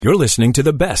You're listening to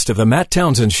the best of the Matt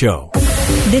Townsend Show.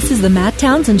 This is the Matt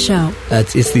Townsend Show.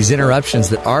 It's these interruptions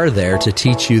that are there to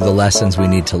teach you the lessons we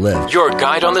need to live. Your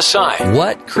guide on the side.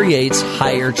 What creates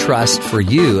higher trust for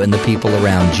you and the people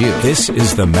around you? This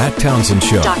is the Matt Townsend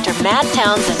Show. Dr. Matt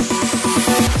Townsend.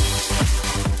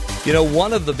 You know,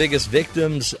 one of the biggest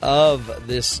victims of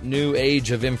this new age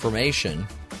of information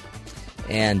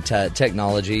and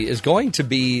technology is going to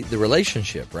be the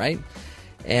relationship, right?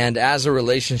 And as a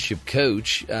relationship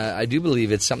coach, I do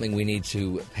believe it's something we need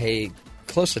to pay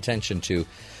close attention to.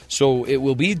 So it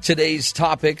will be today's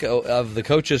topic of the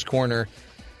Coach's Corner.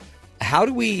 How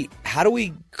do we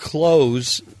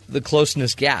close the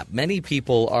closeness gap? Many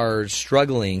people are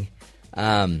struggling,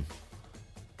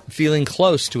 feeling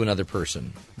close to another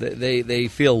person. They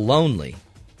feel lonely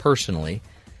personally,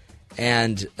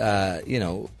 and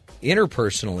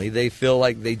interpersonally, they feel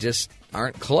like they just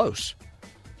aren't close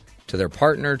to their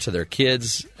partner, to their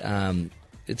kids.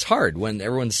 It's hard when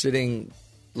everyone's sitting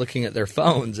looking at their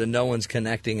phones and no one's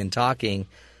connecting and talking.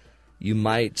 You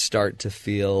might start to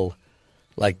feel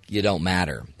like you don't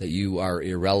matter, that you are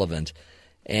irrelevant.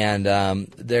 And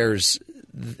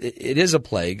it is a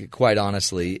plague, quite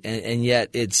honestly, and yet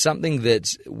it's something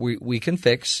that we can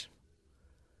fix.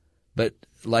 But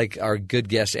like our good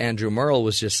guest Andrew Merle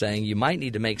was just saying, you might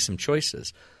need to make some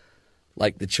choices,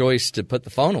 like the choice to put the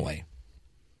phone away.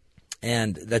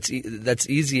 And that's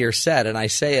easier said, and I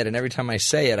say it, and every time I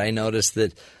say it, I notice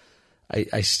that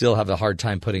I still have a hard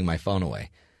time putting my phone away.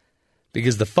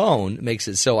 Because the phone makes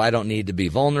it so I don't need to be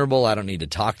vulnerable, I don't need to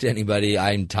talk to anybody,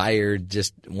 I'm tired.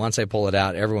 Just once I pull it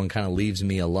out, everyone kind of leaves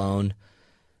me alone.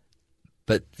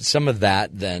 But some of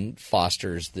that then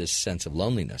fosters this sense of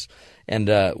loneliness. And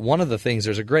one of the things,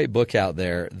 there's a great book out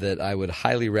there that I would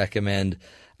highly recommend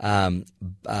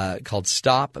called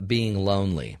Stop Being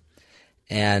Lonely.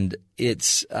 And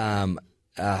it's the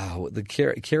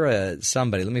Kira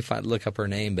somebody. Let me look up her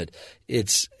name. But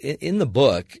it's in the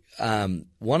book.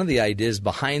 One of the ideas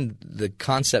behind the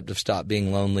concept of stop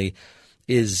being lonely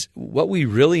is what we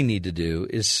really need to do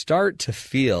is start to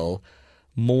feel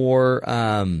more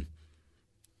of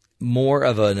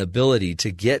an ability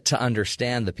to get to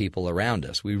understand the people around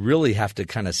us. We really have to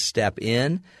kind of step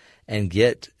in and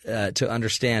get to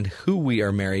understand who we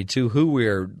are married to, who we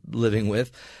are living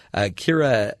with.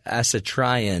 Kira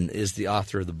Assatrayan is the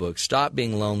author of the book, Stop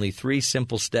Being Lonely, 3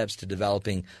 Simple Steps to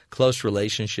Developing Close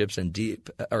Relationships and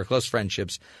Close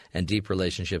Friendships and Deep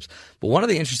Relationships. But one of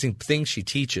the interesting things she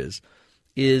teaches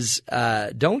is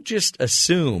don't just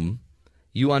assume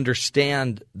you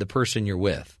understand the person you're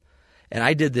with. And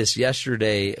I did this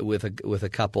yesterday with a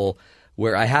couple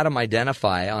where I had them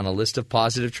identify on a list of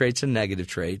positive traits and negative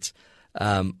traits,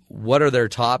 what are their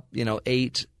top,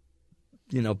 8,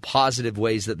 positive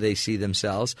ways that they see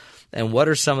themselves, and what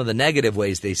are some of the negative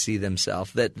ways they see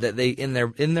themselves that they in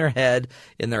their head,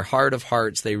 in their heart of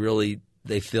hearts, they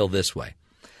feel this way.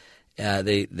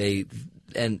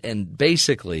 And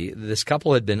basically this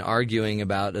couple had been arguing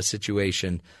about a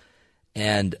situation.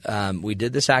 And we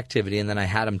did this activity, and then I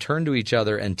had them turn to each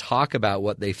other and talk about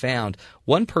what they found.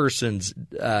 One person's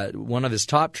one of his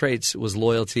top traits was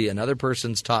loyalty. Another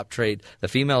person's top trait, the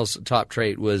female's top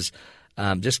trait, was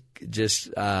just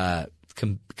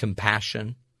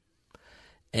compassion,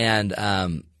 and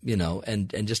and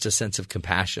just a sense of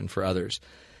compassion for others.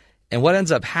 And what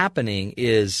ends up happening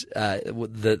is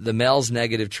the male's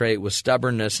negative trait was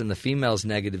stubbornness, and the female's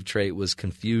negative trait was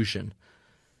confusion.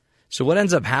 So what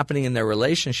ends up happening in their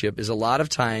relationship is a lot of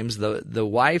times the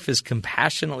wife is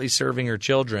compassionately serving her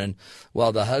children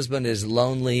while the husband is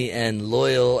lonely and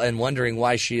loyal and wondering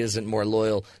why she isn't more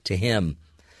loyal to him.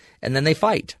 And then they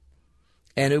fight.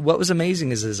 And what was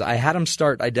amazing is I had them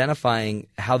start identifying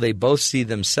how they both see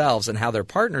themselves and how their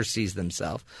partner sees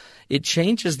themselves. It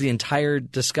changes the entire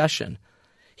discussion.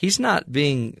 He's not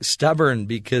being stubborn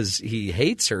because he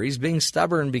hates her. He's being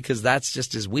stubborn because that's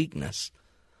just his weakness.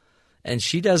 And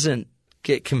she doesn't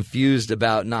get confused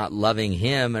about not loving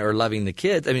him or loving the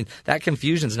kids. I mean, that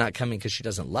confusion's not coming because she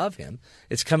doesn't love him.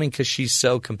 It's coming because she's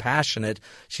so compassionate,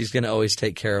 she's going to always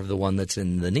take care of the one that's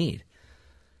in the need.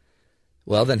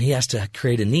 Well, then he has to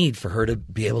create a need for her to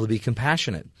be able to be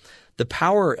compassionate. The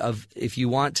power of, if you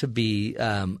want to be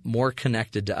more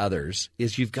connected to others,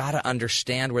 is you've got to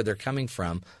understand where they're coming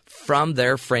from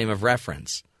their frame of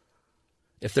reference.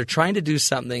 If they're trying to do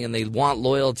something and they want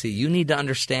loyalty, you need to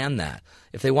understand that.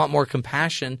 If they want more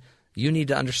compassion, you need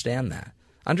to understand that.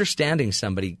 Understanding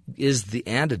somebody is the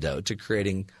antidote to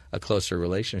creating a closer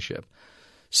relationship.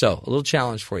 So, a little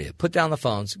challenge for you. Put down the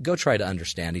phones. Go try to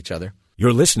understand each other.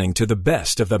 You're listening to the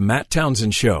best of the Matt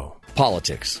Townsend Show.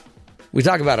 Politics. We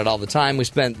talk about it all the time. We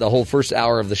spent the whole first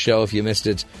hour of the show, if you missed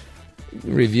it,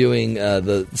 reviewing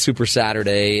the Super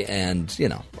Saturday and,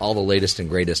 all the latest and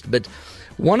greatest. But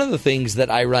one of the things that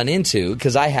I run into,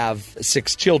 because I have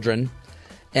 6 children,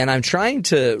 and I'm trying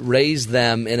to raise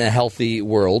them in a healthy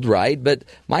world, right? But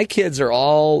my kids are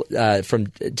all from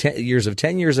 10 years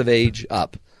of age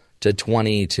up to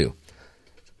 22.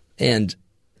 And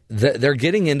they're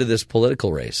getting into this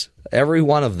political race. Every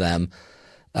one of them.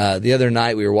 The other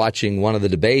night we were watching one of the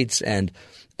debates, and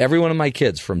every one of my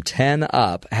kids from 10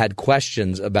 up had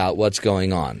questions about what's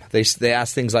going on. They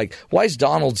asked things like, why is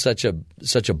Donald such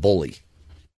a bully?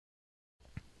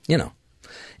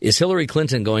 Is Hillary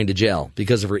Clinton going to jail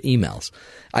because of her emails?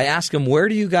 I ask them, where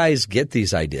do you guys get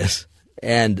these ideas?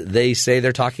 And they say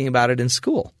they're talking about it in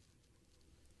school.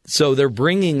 So they're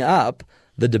bringing up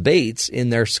the debates in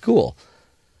their school.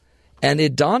 And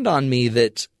it dawned on me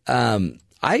that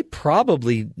I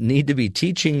probably need to be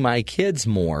teaching my kids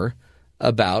more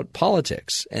about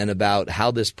politics and about how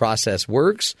this process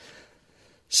works.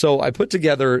 So I put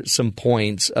together some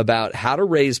points about how to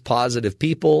raise positive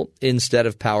people instead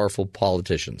of powerful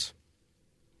politicians.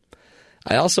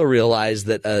 I also realized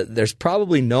that there's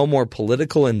probably no more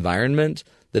political environment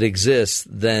that exists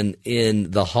than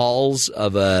in the halls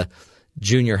of a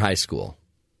junior high school,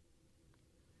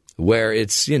 where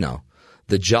it's,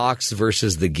 the jocks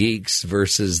versus the geeks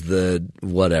versus the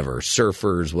whatever,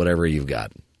 surfers, whatever you've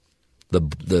got,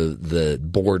 the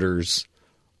boarders,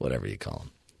 whatever you call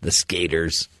them. The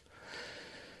skaters.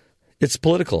 It's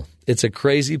political. It's a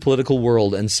crazy political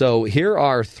world. And so here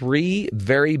are 3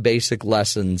 very basic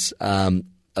lessons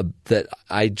that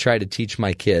I try to teach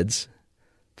my kids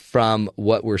from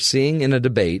what we're seeing in a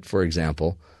debate, for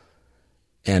example,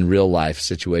 and real life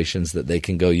situations that they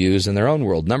can go use in their own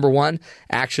world. Number 1,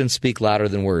 actions speak louder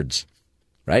than words.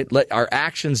 Right? Let our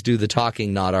actions do the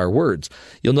talking, not our words.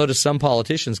 You'll notice some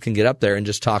politicians can get up there and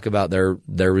just talk about their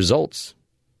results.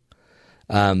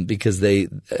 Because they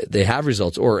have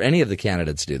results, or any of the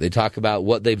candidates do. They talk about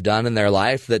what they've done in their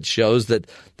life that shows that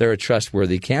they're a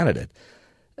trustworthy candidate.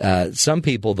 Some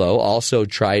people, though, also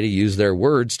try to use their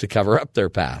words to cover up their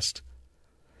past.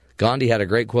 Gandhi had a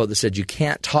great quote that said, you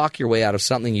can't talk your way out of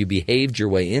something you behaved your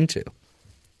way into.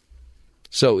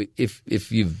 So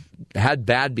if you've had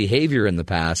bad behavior in the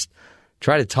past,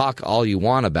 try to talk all you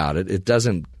want about it. It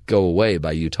doesn't go away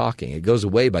by you talking. It goes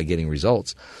away by getting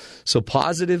results. So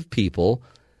positive people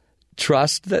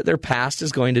trust that their past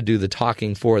is going to do the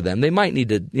talking for them. They might need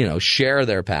to, share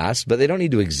their past, but they don't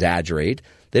need to exaggerate.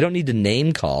 They don't need to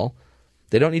name call.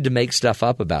 They don't need to make stuff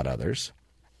up about others,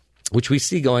 which we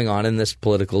see going on in this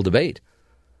political debate.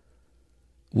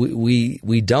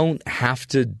 We don't have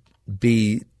to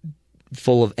be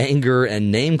full of anger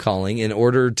and name calling in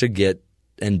order to get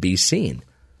and be seen.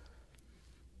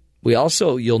 We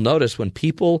also, you'll notice when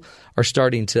people are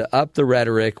starting to up the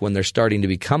rhetoric, when they're starting to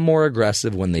become more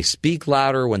aggressive, when they speak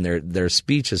louder, when their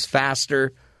speech is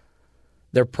faster,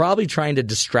 they're probably trying to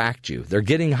distract you. They're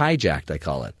getting hijacked, I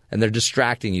call it, and they're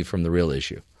distracting you from the real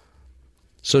issue.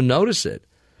 So notice it.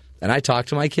 And I talk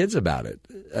to my kids about it.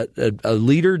 A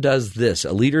leader does this.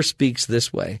 A leader speaks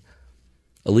this way.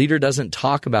 A leader doesn't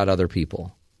talk about other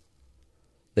people.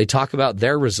 They talk about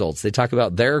their results. They talk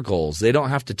about their goals. They don't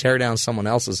have to tear down someone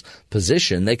else's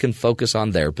position. They can focus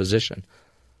on their position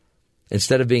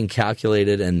instead of being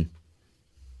calculated and,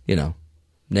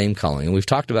 name calling. And we've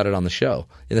talked about it on the show.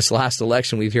 In this last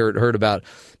election, we've heard about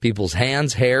people's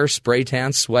hands, hair, spray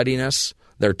tan, sweatiness,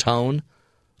 their tone,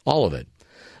 all of it.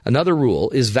 Another rule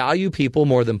is value people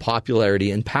more than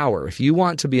popularity and power. If you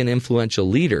want to be an influential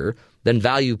leader, then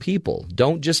value people.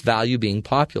 Don't just value being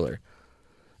popular.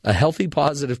 A healthy,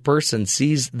 positive person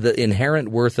sees the inherent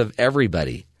worth of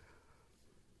everybody.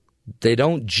 They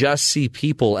don't just see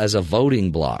people as a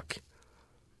voting block.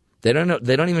 They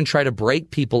don't even try to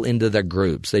break people into their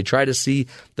groups. They try to see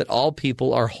that all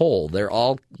people are whole. They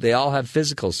all have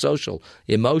physical, social,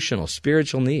 emotional,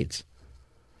 spiritual needs.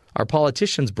 Our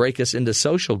politicians break us into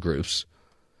social groups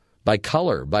by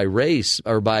color, by race,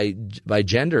 or by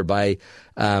gender, by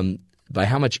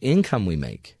how much income we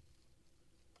make.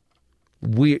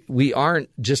 We aren't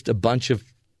just a bunch of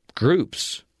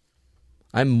groups.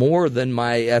 I'm more than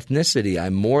my ethnicity.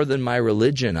 I'm more than my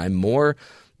religion. I'm more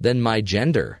than my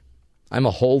gender. I'm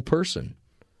a whole person.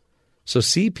 So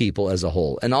see people as a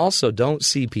whole. And also don't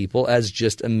see people as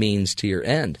just a means to your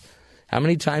end. How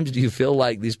many times do you feel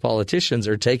like these politicians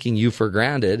are taking you for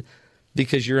granted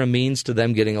because you're a means to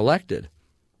them getting elected?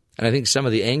 And I think some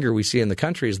of the anger we see in the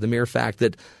country is the mere fact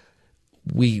that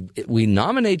we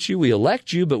nominate you, we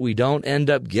elect you, but we don't end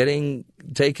up getting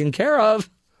taken care of.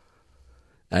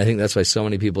 I think that's why so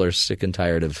many people are sick and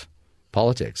tired of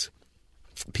politics.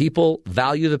 People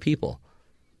value the people.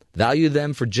 Value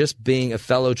them for just being a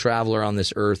fellow traveler on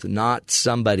this earth, not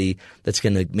somebody that's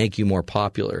going to make you more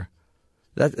popular.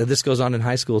 This goes on in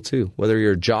high school too. Whether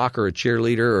you're a jock or a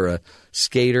cheerleader or a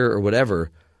skater or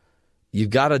whatever, you've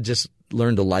got to just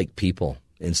learn to like people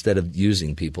instead of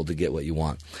using people to get what you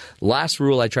want. Last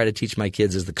rule I try to teach my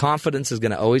kids is the confidence is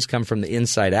going to always come from the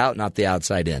inside out, not the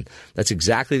outside in. That's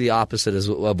exactly the opposite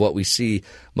of what we see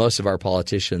most of our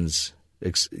politicians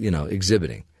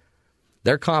exhibiting.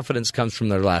 Their confidence comes from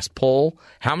their last poll.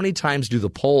 How many times do the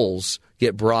polls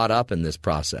get brought up in this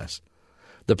process?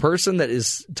 The person that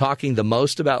is talking the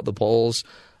most about the polls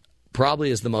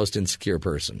probably is the most insecure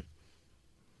person.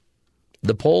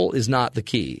 The poll is not the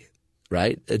key,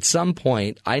 right? At some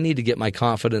point, I need to get my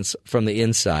confidence from the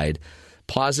inside.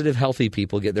 Positive, healthy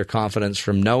people get their confidence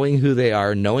from knowing who they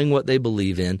are, knowing what they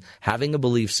believe in, having a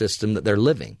belief system that they're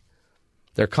living.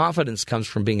 Their confidence comes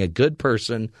from being a good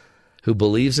person who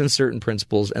believes in certain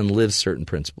principles and lives certain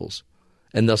principles.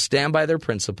 And they'll stand by their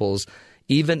principles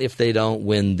even if they don't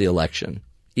win the election,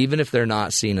 even if they're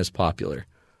not seen as popular.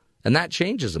 And that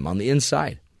changes them on the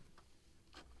inside.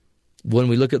 When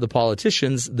we look at the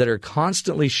politicians that are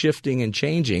constantly shifting and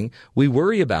changing, we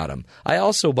worry about them. I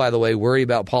also, by the way, worry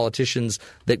about politicians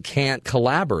that can't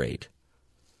collaborate.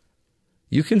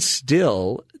 You can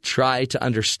still try to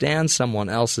understand someone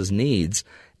else's needs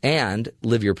and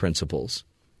live your principles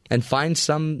and find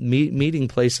some meeting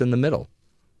place in the middle.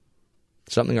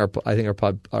 Something I think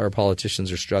our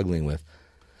politicians are struggling with.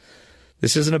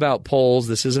 This isn't about polls.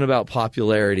 This isn't about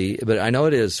popularity, but I know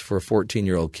it is for a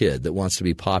 14-year-old kid that wants to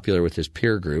be popular with his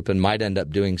peer group and might end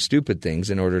up doing stupid things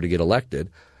in order to get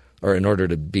elected or in order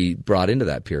to be brought into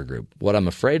that peer group. What I'm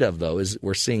afraid of, though, is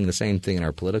we're seeing the same thing in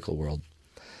our political world.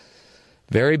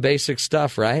 Very basic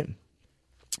stuff, right?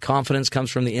 Confidence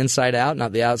comes from the inside out,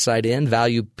 not the outside in.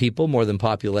 Value people more than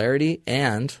popularity,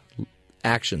 and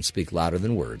actions speak louder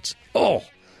than words. Oh!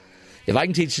 If I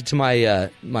can teach it to my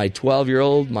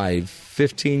 12-year-old, my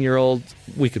 15-year-old,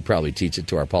 we could probably teach it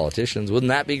to our politicians. Wouldn't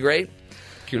that be great?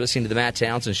 You're listening to The Matt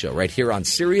Townsend Show right here on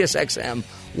Sirius XM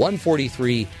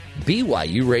 143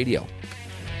 BYU Radio.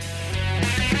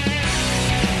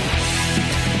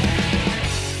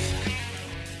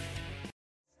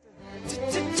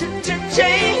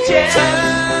 Changes.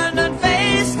 Turn and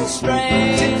face the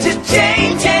strain.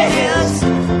 Changes.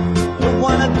 Don't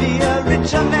want to be a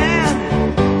richer man.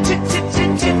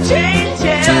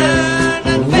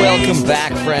 Welcome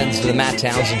back, friends, to the Matt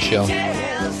Townsend Show.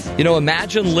 You know,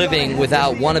 imagine living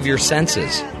without one of your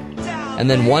senses, and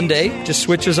then one day just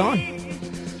switches on.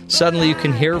 Suddenly you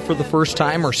can hear for the first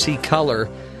time or see color.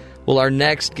 Well, our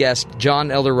next guest,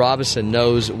 John Elder Robison,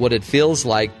 knows what it feels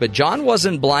like, but John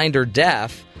wasn't blind or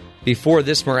deaf before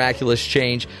this miraculous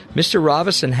change. Mr.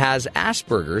 Robison has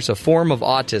Asperger's, a form of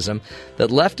autism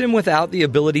that left him without the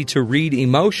ability to read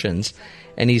emotions.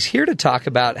 And he's here to talk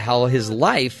about how his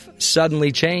life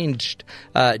suddenly changed.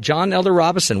 John Elder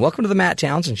Robison, welcome to the Matt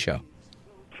Townsend Show.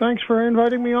 Thanks for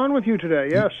inviting me on with you today,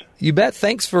 yes. You bet.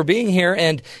 Thanks for being here.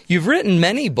 And you've written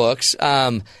many books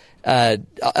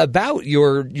about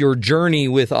your journey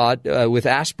with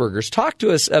Asperger's. Talk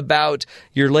to us about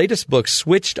your latest book,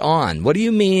 Switched On. What do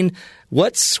you mean?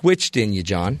 What switched in you,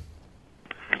 John?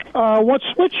 What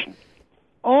switched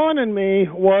on in me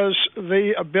was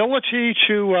the ability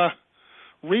to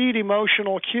read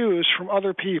emotional cues from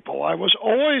other people. I was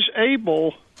always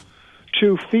able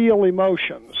to feel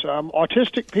emotions.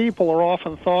 Autistic people are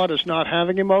often thought as not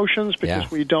having emotions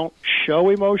because we don't show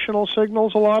emotional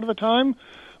signals a lot of the time,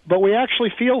 but we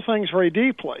actually feel things very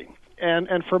deeply.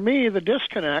 And for me, the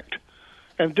disconnect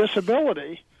and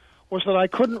disability was that I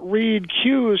couldn't read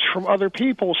cues from other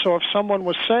people. So if someone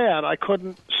was sad, I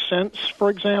couldn't sense, for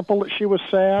example, that she was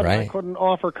sad. Right. I couldn't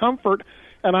offer comfort.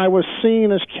 And I was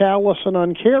seen as callous and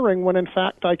uncaring when, in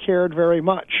fact, I cared very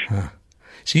much. Huh.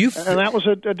 And that was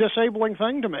a disabling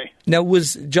thing to me. Now,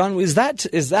 is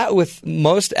that with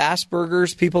most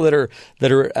Asperger's people that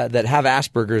have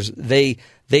Asperger's?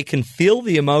 They can feel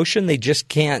the emotion, they just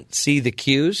can't see the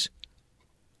cues.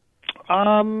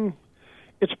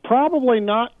 It's probably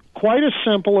not quite as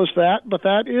simple as that, but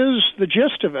that is the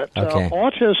gist of it. Okay.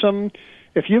 Autism.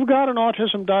 If you've got an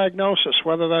autism diagnosis,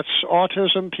 whether that's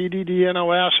autism, PDD,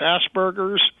 NOS,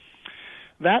 Asperger's,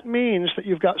 that means that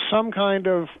you've got some kind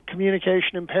of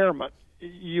communication impairment.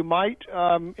 You might,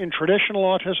 in traditional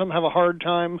autism, have a hard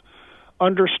time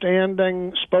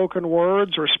understanding spoken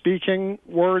words or speaking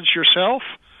words yourself.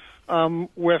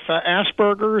 With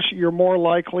Asperger's, you're more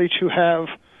likely to have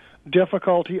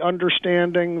difficulty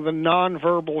understanding the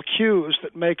nonverbal cues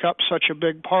that make up such a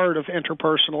big part of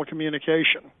interpersonal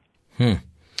communication.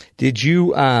 Did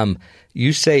you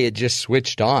you say it just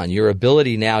switched on? Your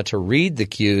ability now to read the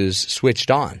cues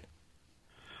switched on.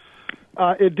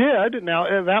 It did.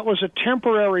 Now, that was a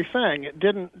temporary thing. It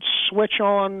didn't switch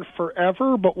on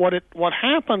forever, but what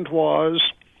happened was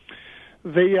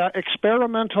the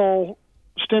experimental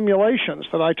stimulations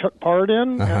that I took part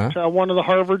in at one of the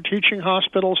Harvard teaching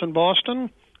hospitals in Boston,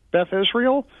 Beth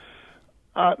Israel,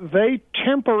 they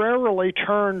temporarily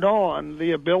turned on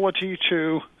the ability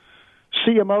to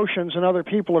see emotions in other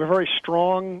people at a very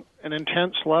strong and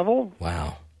intense level.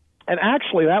 Wow. And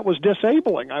actually, that was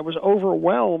disabling. I was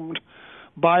overwhelmed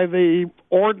by the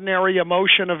ordinary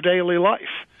emotion of daily life.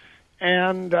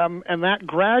 And that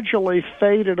gradually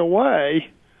faded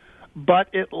away, but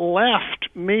it left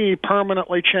me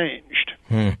permanently changed.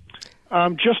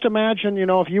 Just imagine,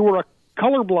 if you were a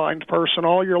colorblind person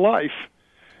all your life,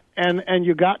 and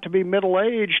you got to be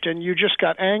middle-aged and you just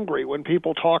got angry when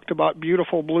people talked about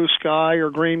beautiful blue sky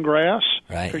or green grass,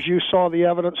 because you saw the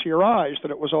evidence of your eyes that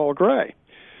it was all gray.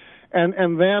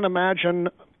 And then imagine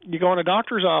you go in a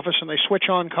doctor's office and they switch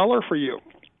on color for you.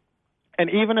 And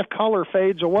even if color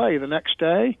fades away the next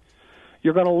day,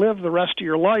 you're going to live the rest of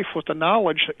your life with the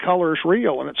knowledge that color is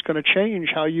real, and it's going to change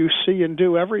how you see and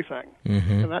do everything.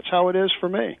 And that's how it is for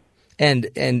me. And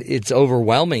it's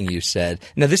overwhelming, you said.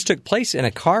 Now, this took place in a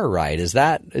car ride. Is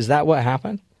that what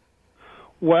happened?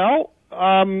 Well,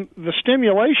 the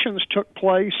stimulations took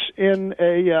place in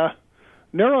a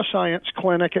neuroscience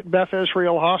clinic at Beth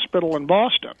Israel Hospital in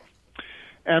Boston.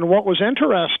 And what was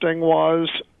interesting was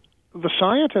the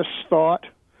scientists thought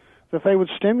that they would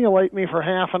stimulate me for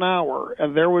half an hour,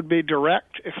 and there would be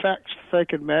direct effects that they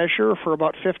could measure for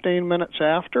about 15 minutes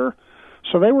after.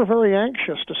 So they were very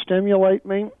anxious to stimulate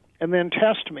me and then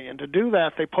test me. And to do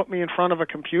that, they put me in front of a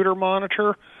computer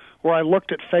monitor where I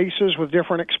looked at faces with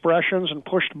different expressions and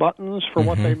pushed buttons for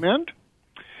what they meant.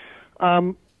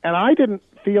 And I didn't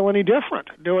feel any different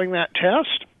doing that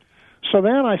test. So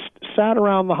then I sat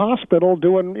around the hospital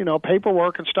doing,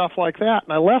 paperwork and stuff like that,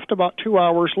 and I left about 2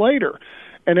 hours later.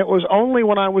 And it was only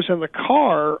when I was in the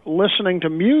car listening to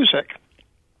music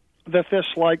that this,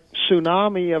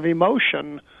 tsunami of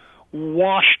emotion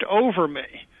washed over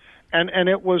me. And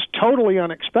it was totally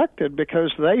unexpected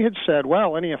because they had said,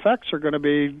 well, any effects are going to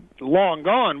be long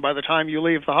gone by the time you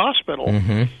leave the hospital.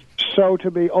 So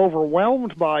to be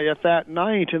overwhelmed by it that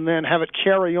night and then have it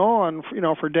carry on,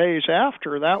 for days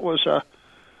after, it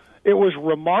was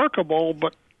remarkable,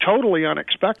 but totally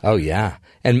unexpected. Oh, yeah.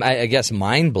 And I guess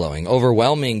mind-blowing,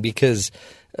 overwhelming, because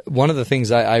one of the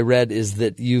things I read is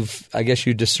that you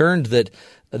discerned that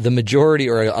the majority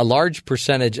or a large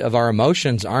percentage of our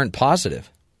emotions aren't positive.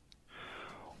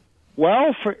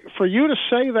 Well, for you to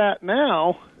say that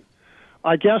now,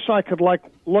 I guess I could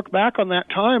look back on that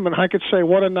time and I could say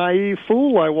what a naive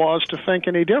fool I was to think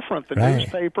any different. The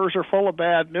newspapers are full of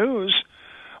bad news.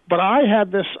 But I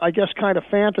had this, kind of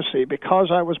fantasy.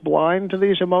 Because I was blind to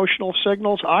these emotional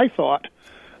signals, I thought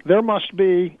there must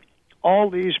be all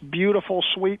these beautiful,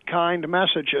 sweet, kind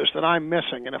messages that I'm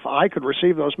missing. And if I could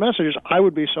receive those messages, I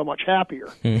would be so much happier.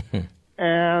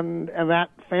 And that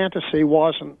fantasy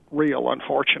wasn't real,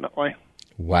 unfortunately.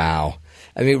 Wow.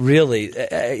 I mean, really,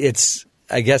 it's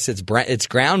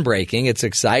groundbreaking. It's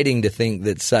exciting to think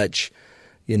that such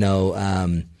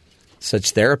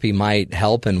therapy might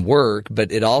help and work,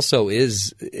 but it also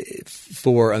is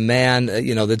for a man,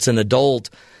 that's an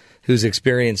adult who's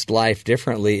experienced life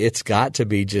differently. It's got to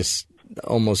be just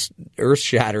almost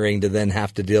earth-shattering to then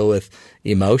have to deal with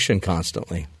emotion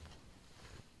constantly.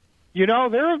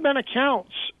 There have been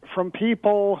accounts from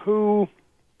people who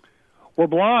were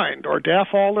blind or deaf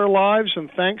all their lives,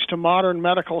 and thanks to modern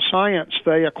medical science,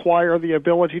 they acquire the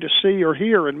ability to see or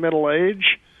hear in middle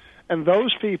age, and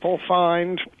those people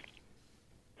find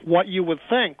what you would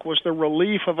think was the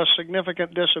relief of a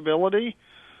significant disability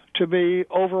to be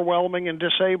overwhelming and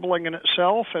disabling in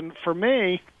itself. And for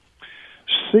me,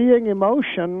 seeing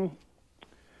emotion,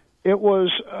 it was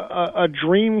a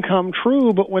dream come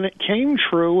true, but when it came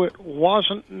true, it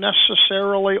wasn't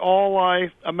necessarily all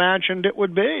I imagined it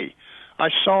would be. I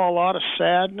saw a lot of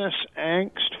sadness,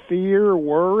 angst, fear,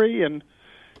 worry, and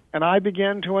I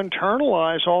began to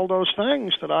internalize all those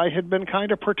things that I had been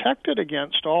kind of protected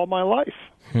against all my life.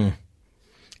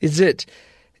 Is it?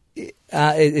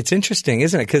 It's interesting,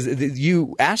 isn't it? Because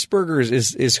Asperger's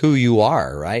is who you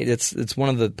are, right? It's one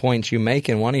of the points you make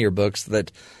in one of your books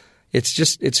that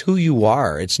it's who you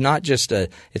are. It's not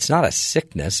a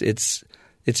sickness.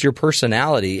 It's your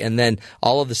personality, and then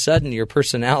all of a sudden your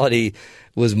personality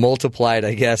was multiplied,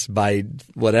 I guess, by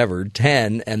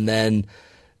 10, and then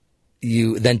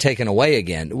taken away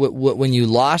again. When you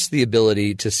lost the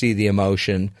ability to see the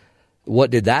emotion,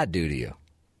 what did that do to you?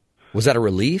 Was that a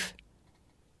relief?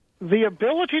 The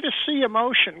ability to see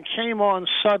emotion came on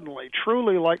suddenly,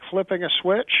 truly like flipping a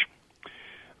switch.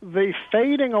 The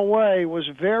fading away was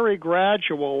very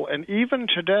gradual, and even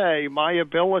today, my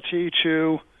ability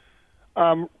to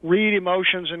read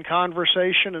emotions in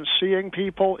conversation and seeing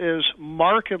people is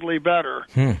markedly better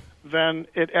than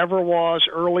it ever was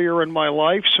earlier in my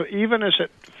life. So even as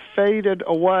it faded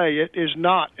away, it is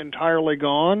not entirely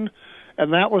gone.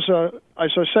 And that was,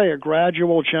 as I say, a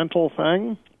gradual, gentle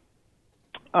thing.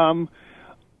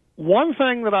 One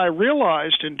thing that I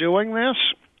realized in doing this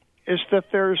is that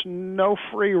there's no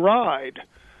free ride.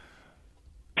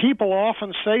 People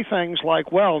often say things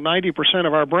like, well, 90%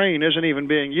 of our brain isn't even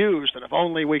being used, and if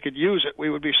only we could use it, we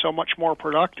would be so much more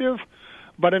productive.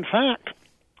 But in fact,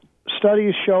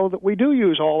 studies show that we do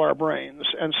use all our brains.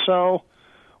 And so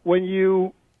when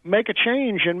you make a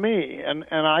change in me and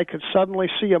I could suddenly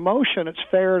see emotion, it's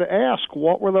fair to ask,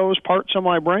 what were those parts of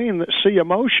my brain that see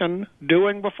emotion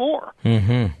doing before?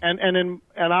 Mm-hmm.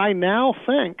 And I now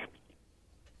think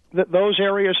that those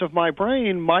areas of my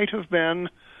brain might have been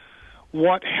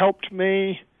what helped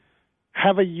me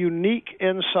have a unique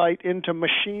insight into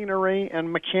machinery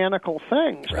and mechanical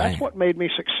things. Right. That's what made me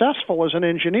successful as an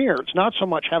engineer. It's not so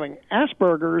much having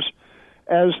Asperger's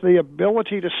as the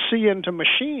ability to see into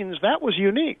machines. That was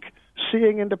unique.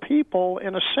 Seeing into people,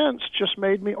 in a sense, just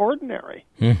made me ordinary.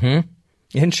 Mm-hmm.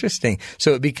 Interesting.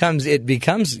 So it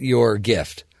becomes your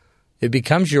gift. It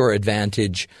becomes your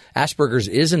advantage. Asperger's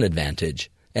is an advantage.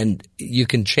 And you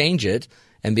can change it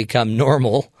and become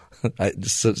normal,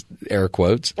 air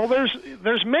quotes. Well,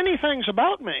 there's many things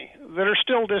about me that are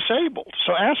still disabled.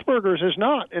 So Asperger's is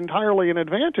not entirely an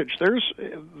advantage.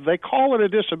 They call it a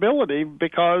disability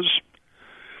because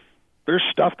there's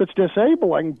stuff that's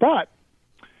disabling, but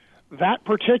that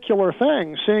particular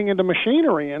thing, seeing into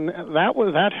machinery, and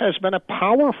that has been a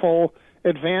powerful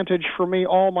advantage for me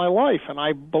all my life, and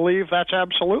I believe that's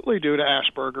absolutely due to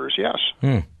Asperger's,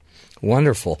 yes.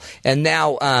 Wonderful. And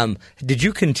now, did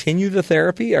you continue the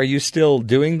therapy? Are you still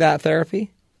doing that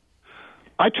therapy?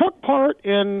 I took part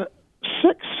in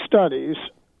 6 studies.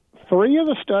 3 of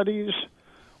the studies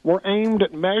were aimed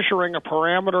at measuring a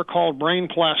parameter called brain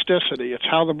plasticity. It's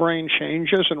how the brain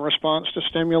changes in response to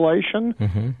stimulation.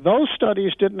 Mm-hmm. Those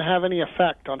studies didn't have any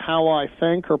effect on how I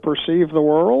think or perceive the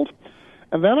world.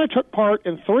 And then I took part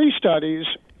in 3 studies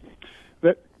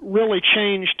that really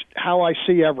changed how I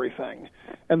see everything.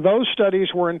 And those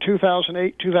studies were in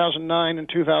 2008, 2009, and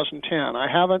 2010. I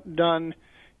haven't done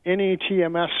any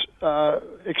TMS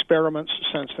experiments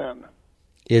since then.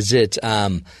 Is it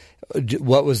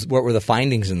what were the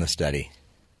findings in the study?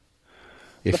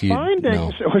 The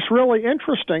findings, it was really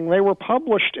interesting. They were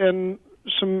published in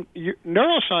some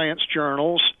neuroscience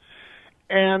journals,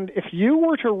 and if you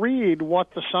were to read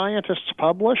what the scientists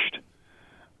published,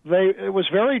 it was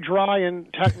very dry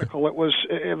and technical.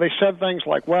 They said things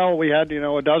like, well, we had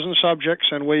a dozen subjects,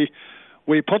 and we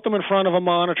put them in front of a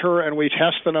monitor and we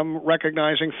tested them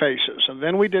recognizing faces, and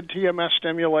then we did TMS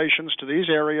stimulations to these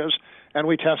areas and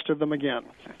we tested them again.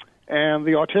 And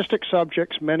the autistic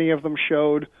subjects, many of them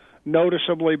showed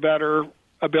noticeably better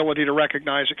ability to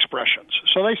recognize expressions.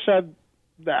 So they said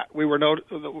that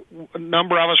a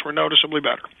number of us were noticeably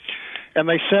better, and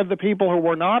they said the people who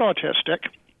were not autistic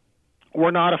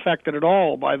were not affected at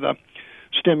all by the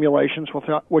stimulations,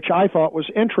 which I thought was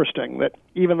interesting, that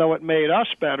even though it made us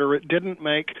better, it didn't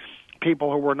make people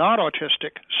who were not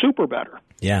autistic super better.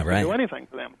 Yeah, right. Do anything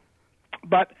to them.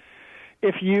 But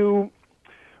if you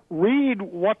read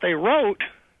what they wrote,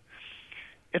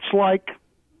 it's like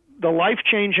the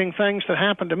life-changing things that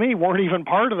happened to me weren't even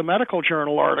part of the medical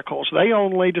journal articles. They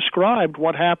only described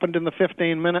what happened in the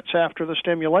 15 minutes after the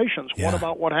stimulations. Yeah. What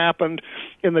about what happened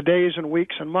in the days and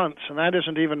weeks and months? And that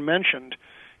isn't even mentioned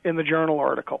in the journal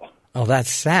article. Oh, that's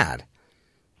sad.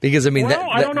 Because, I mean...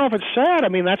 I don't know if it's sad. I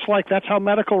mean, that's how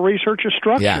medical research is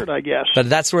structured, I guess. But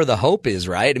that's where the hope is,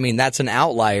 right? I mean, that's an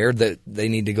outlier that they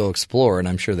need to go explore, and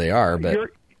I'm sure they are,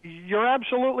 but... You're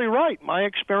absolutely right. My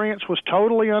experience was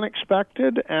totally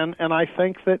unexpected, and I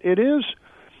think that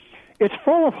it's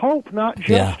full of hope, not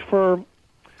just for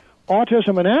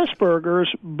autism and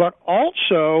Asperger's, but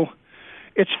also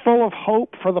it's full of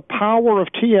hope for the power of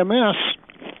TMS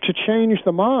to change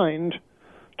the mind,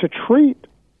 to treat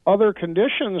other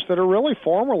conditions that are really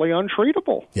formerly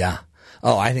untreatable. Yeah.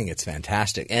 Oh, I think it's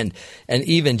fantastic. And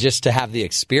even just to have the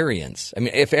experience. I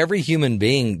mean, if every human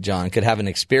being, John, could have an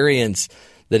experience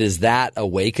that is that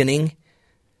awakening,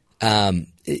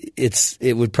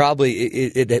 it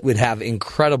would have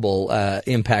incredible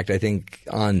impact, I think,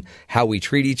 on how we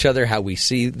treat each other, how we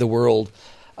see the world.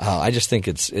 I just think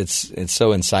it's so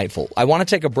insightful. I want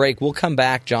to take a break. We'll come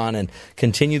back, John, and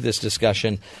continue this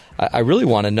discussion. I really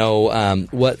want to know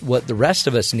what the rest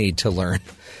of us need to learn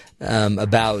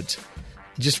about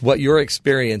just what you're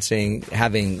experiencing,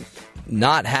 having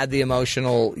not had the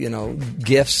emotional,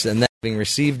 gifts, and then having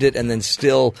received it, and then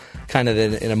still kind of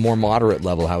in a more moderate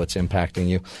level, how it's impacting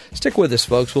you. Stick with us,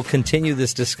 folks. We'll continue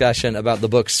this discussion about the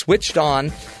book Switched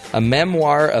On, a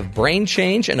memoir of brain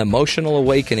change and emotional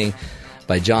awakening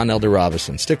by John Elder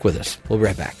Robison. Stick with us. We'll be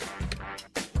right back.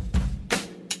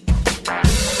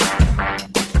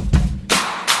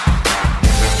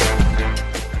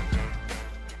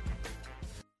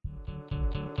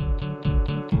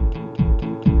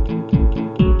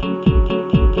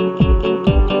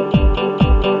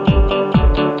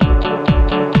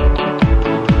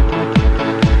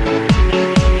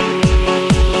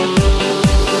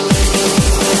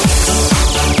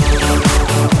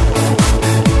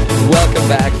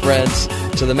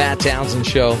 To the Matt Townsend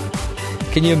Show.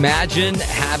 Can you imagine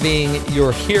having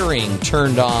your hearing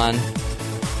turned on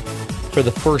for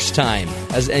the first time,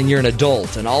 and you're an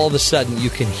adult, and all of a sudden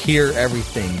you can hear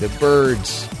everything, the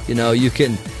birds, you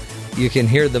can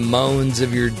hear the moans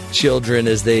of your children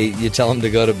as you tell them to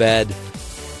go to bed.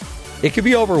 It could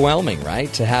be overwhelming,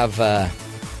 right? To have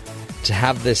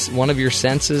this one of your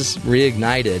senses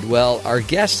reignited. Well, our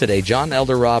guest today, John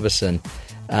Elder Robison,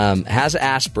 has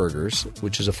Asperger's,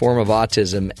 which is a form of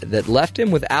autism that left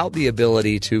him without the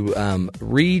ability to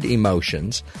read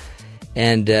emotions.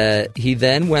 And he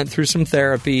then went through some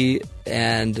therapy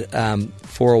and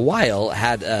for a while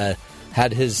had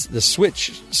the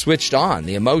switch switched on,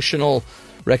 the emotional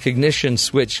recognition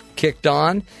switch kicked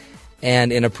on.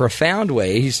 And in a profound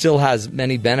way, he still has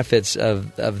many benefits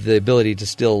of the ability to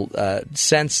still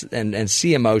sense and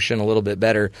see emotion a little bit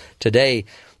better today.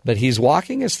 But he's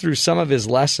walking us through some of his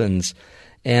lessons,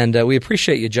 and we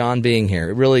appreciate you, John, being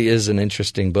here. It really is an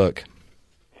interesting book.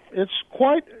 It's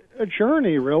quite a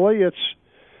journey, really. It's,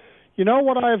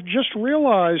 what I've just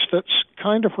realized that's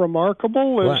kind of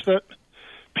remarkable is that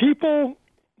people,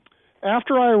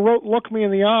 after I wrote Look Me in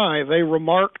the Eye, they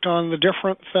remarked on the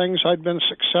different things I'd been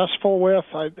successful with,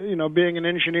 being an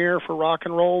engineer for rock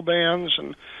and roll bands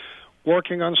and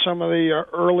working on some of the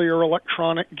earlier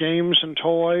electronic games and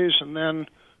toys, and then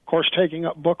of course, taking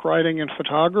up book writing and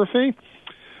photography.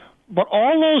 But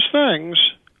all those things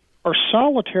are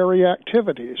solitary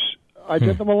activities. I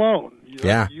did them alone.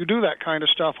 You do that kind of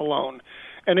stuff alone.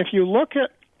 And if you look at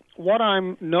what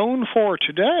I'm known for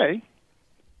today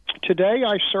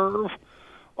I serve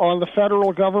on the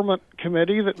federal government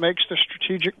committee that makes the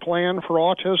strategic plan for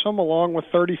autism along with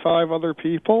 35 other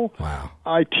people. Wow.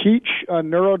 I teach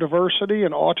neurodiversity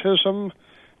and autism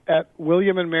at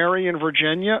William and Mary in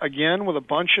Virginia, again, with a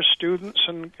bunch of students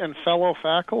and fellow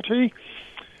faculty.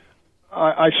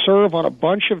 I serve on a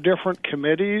bunch of different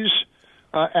committees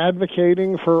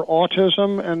advocating for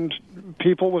autism and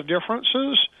people with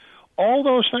differences. All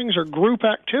those things are group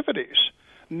activities.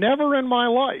 Never in my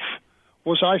life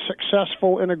was I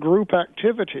successful in a group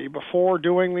activity before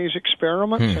doing these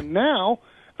experiments, and now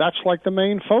that's like the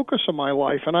main focus of my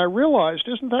life. And I realized,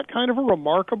 isn't that kind of a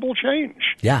remarkable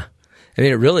change? Yeah. I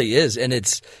mean, it really is. And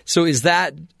so is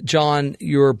that, John,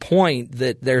 your point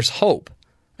that there's hope?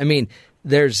 I mean,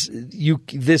 with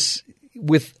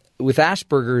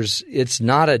Asperger's, it's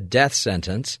not a death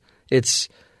sentence. It's,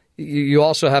 you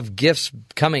also have gifts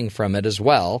coming from it as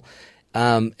well.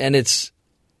 And it's,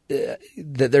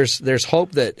 that there's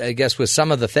hope that, I guess, with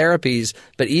some of the therapies,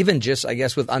 but even just, I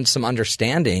guess, with some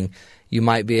understanding, you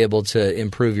might be able to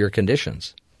improve your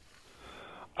conditions.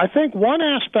 I think one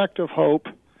aspect of hope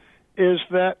is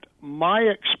that my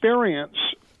experience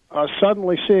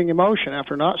suddenly seeing emotion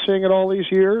after not seeing it all these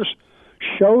years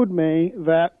showed me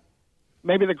that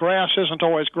maybe the grass isn't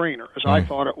always greener as I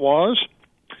thought it was.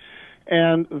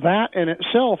 And that in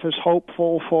itself is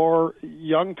hopeful for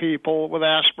young people with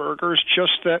Asperger's,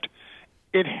 just that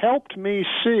it helped me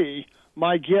see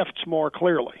my gifts more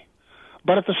clearly.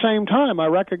 But at the same time, I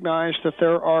recognize that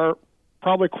there are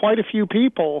probably quite a few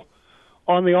people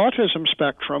on the autism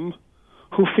spectrum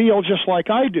who feel just like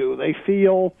I do. They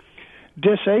feel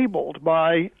disabled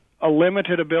by a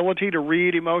limited ability to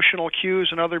read emotional cues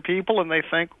in other people, and they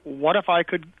think, what if I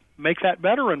could make that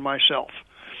better in myself?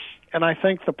 And I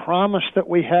think the promise that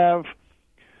we have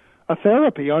a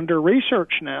therapy under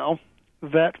research now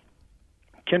that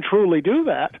can truly do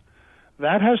that,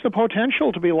 that has the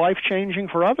potential to be life-changing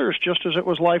for others, just as it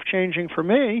was life-changing for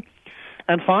me.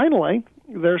 And finally,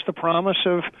 there's the promise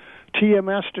of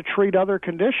TMS to treat other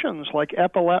conditions like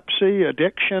epilepsy,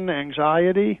 addiction,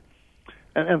 anxiety,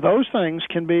 and those things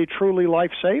can be truly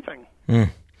life-saving.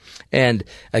 And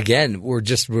again, we're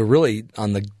really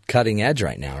on the cutting edge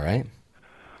right now, right?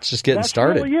 It's just getting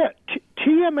started. Really it.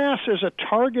 TMS is a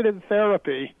targeted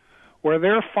therapy where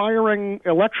they're firing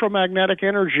electromagnetic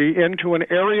energy into an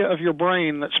area of your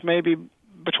brain that's maybe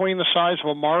between the size of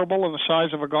a marble and the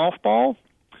size of a golf ball.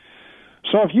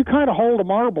 So if you kind of hold a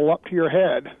marble up to your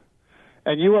head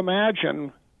and you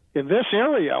imagine in this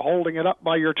area, holding it up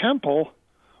by your temple,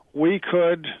 we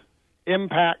could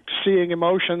impact seeing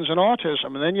emotions and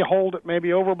autism. And then you hold it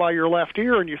maybe over by your left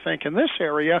ear and you think in this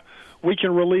area we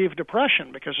can relieve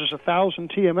depression because there's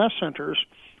 1,000 TMS centers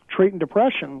treating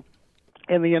depression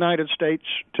in the United States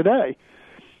today.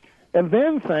 And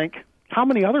then think, how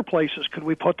many other places could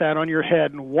we put that on your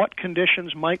head, and what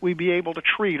conditions might we be able to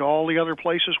treat, all the other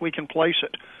places we can place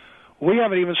it? We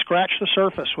haven't even scratched the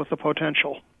surface with the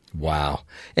potential. Wow.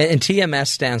 And TMS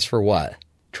stands for what?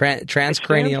 Transcranial? It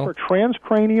stands for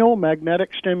transcranial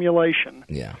magnetic stimulation.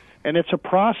 Yeah. And it's a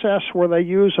process where they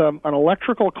use an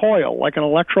electrical coil, like an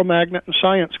electromagnet in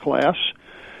science class,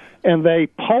 and they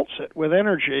pulse it with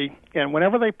energy. And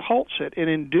whenever they pulse it, it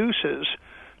induces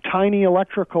tiny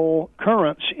electrical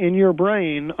currents in your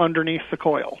brain underneath the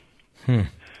coil.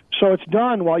 So it's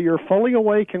done while you're fully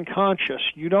awake and conscious.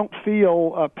 You don't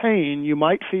feel pain. You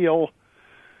might feel,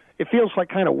 it feels like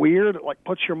kind of weird. It like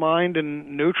puts your mind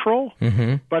in neutral,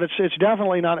 but it's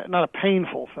definitely not a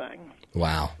painful thing.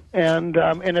 Wow. And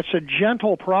it's a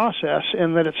gentle process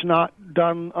in that it's not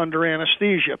done under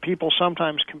anesthesia. People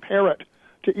sometimes compare it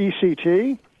to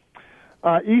ECT.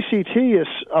 ECT is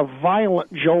a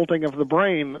violent jolting of the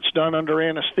brain that's done under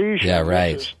anesthesia. Yeah,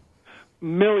 right. Which is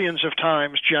millions of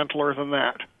times gentler than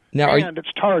that. Now,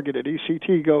 it's targeted.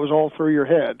 ECT goes all through your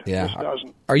head. Yeah. This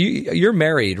doesn't. You're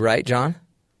married, right, John?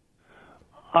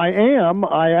 I am.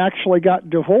 I actually got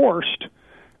divorced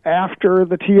after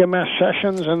the TMS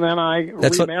sessions, and then I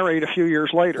remarried a few years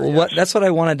later. Yes. That's what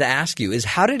I wanted to ask you, is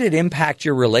how did it impact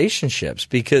your relationships?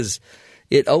 Because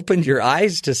it opened your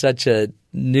eyes to such a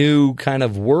new kind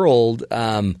of world,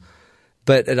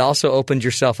 but it also opened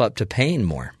yourself up to pain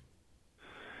more.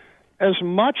 As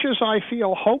much as I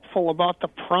feel hopeful about the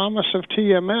promise of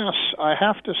TMS, I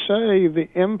have to say the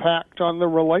impact on the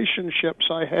relationships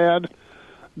I had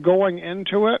going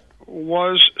into it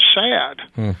was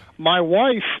sad. My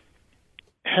wife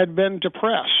had been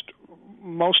depressed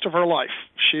most of her life.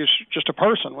 She's just a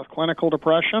person with clinical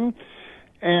depression,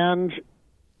 and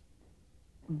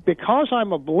because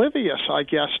I'm oblivious, I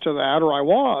guess, to that, or I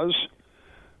was,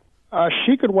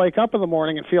 she could wake up in the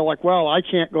morning and feel like, well, I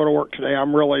can't go to work today.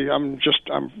 I'm just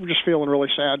feeling really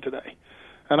sad today.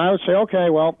 And I would say, okay,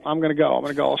 well, I'm going to go.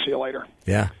 I'll see you later.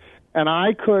 Yeah. And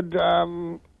I could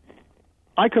live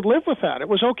with that. It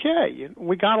was okay.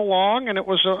 We got along, and it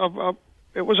was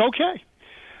okay.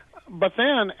 But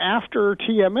then after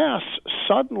TMS,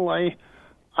 suddenly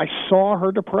I saw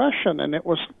her depression, and it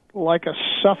was like a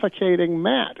suffocating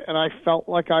mat, and I felt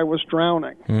like I was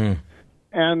drowning.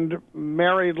 And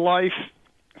married life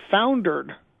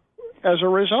foundered as a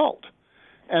result.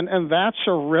 And that's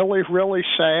a really, really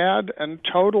sad and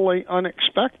totally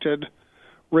unexpected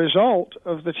result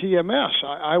of the TMS.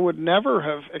 I would never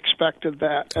have expected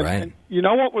that. And you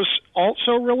know what was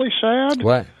also really sad?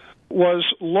 What? Was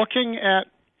looking at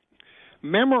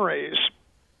memories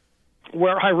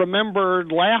where I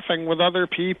remembered laughing with other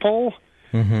people,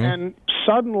 and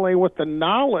suddenly with the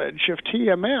knowledge of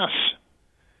TMS,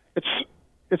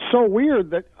 it's so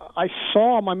weird that I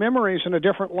saw my memories in a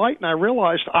different light, and I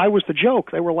realized I was the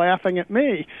joke. They were laughing at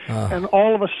me. And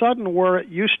all of a sudden, where it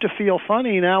used to feel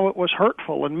funny, now it was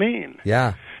hurtful and mean.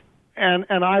 Yeah. And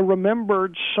I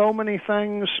remembered so many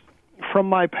things from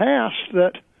my past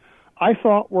that I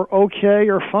thought were okay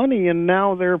or funny, and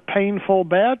now they're painful,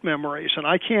 bad memories. And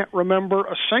I can't remember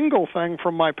a single thing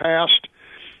from my past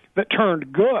that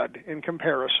turned good in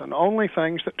comparison, only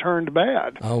things that turned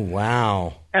bad. Oh,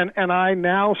 wow. And I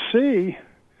now see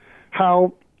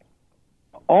how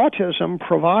autism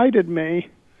provided me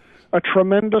a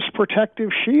tremendous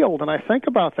protective shield. And I think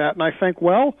about that, and I think,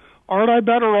 well, aren't I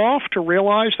better off to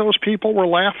realize those people were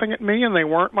laughing at me and they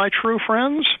weren't my true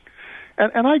friends?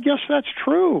 And I guess that's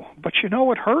true. But, you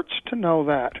know, it hurts to know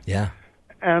that. Yeah.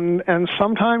 And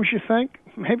sometimes you think,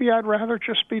 maybe I'd rather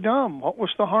just be dumb. What was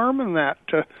the harm in that,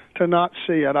 to not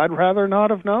see it? I'd rather not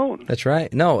have known. That's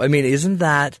right. No, I mean, isn't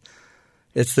that,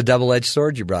 it's the double-edged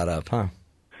sword you brought up, huh?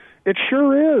 It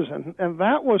sure is, and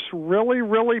that was really,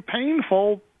 really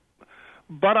painful,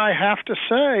 but I have to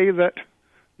say that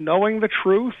knowing the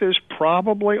truth is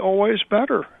probably always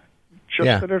better,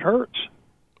 just that it hurts.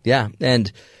 Yeah,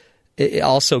 and it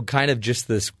also kind of just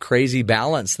this crazy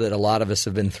balance that a lot of us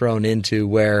have been thrown into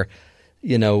where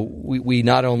we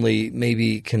not only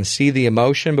maybe can see the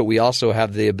emotion, but we also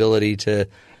have the ability to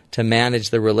manage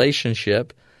the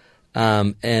relationship.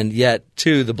 And yet,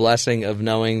 too, the blessing of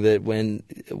knowing that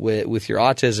with your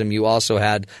autism, you also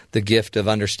had the gift of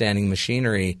understanding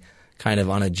machinery kind of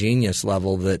on a genius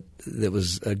level that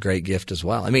was a great gift as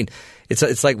well. I mean,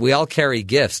 it's like we all carry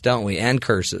gifts, don't we, and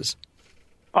curses.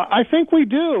 I think we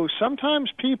do. Sometimes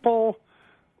people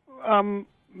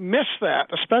miss that,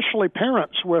 especially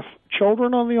parents with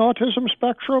children on the autism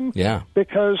spectrum. Yeah.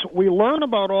 Because we learn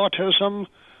about autism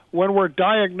when we're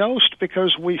diagnosed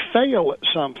because we fail at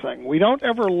something. We don't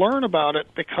ever learn about it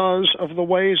because of the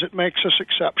ways it makes us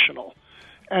exceptional.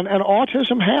 And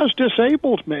autism has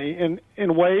disabled me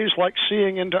in ways like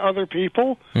seeing into other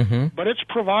people, but it's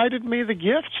provided me the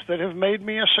gifts that have made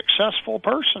me a successful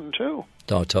person, too.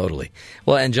 Oh, totally.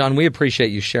 Well, and John, we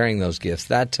appreciate you sharing those gifts.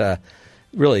 That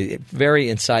really very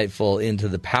insightful into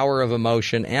the power of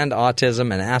emotion and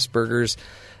autism and Asperger's.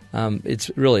 It's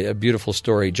really a beautiful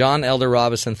story. John Elder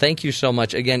Robison, thank you so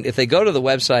much. Again, if they go to the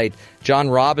website,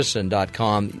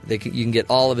 johnrobison.com, you can get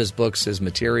all of his books, his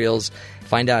materials,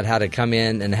 find out how to come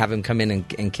in and have him come in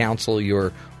and counsel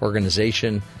your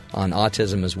organization on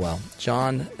autism as well.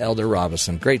 John Elder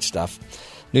Robison, great stuff.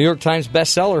 New York Times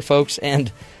bestseller, folks,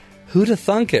 and who'd have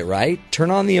thunk it, right?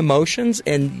 Turn on the emotions,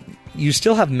 and you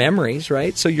still have memories,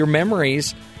 right? So your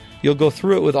memories, you'll go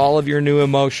through it with all of your new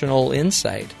emotional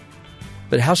insight.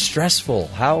 But how stressful,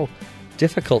 how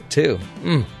difficult, too.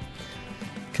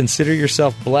 Consider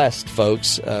yourself blessed,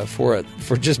 folks, for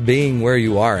just being where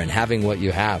you are and having what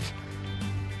you have.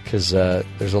 Because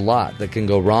there's a lot that can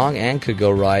go wrong and could go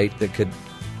right that could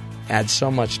add so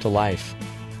much to life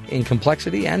in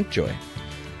complexity and joy.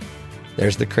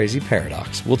 There's the crazy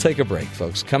paradox. We'll take a break,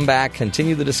 folks. Come back,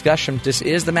 continue the discussion. This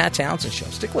is the Matt Townsend Show.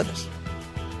 Stick with us.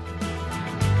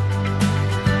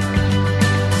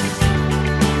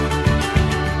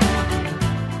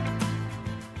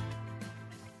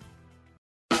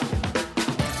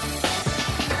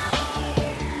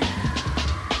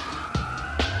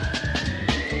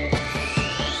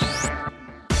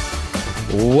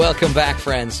 Welcome back,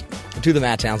 friends, to the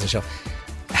Matt Townsend Show.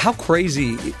 How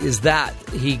crazy is that?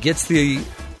 He gets the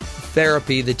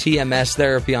therapy, the TMS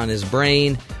therapy on his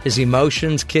brain. His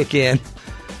emotions kick in.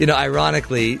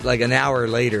 Ironically, like an hour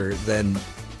later than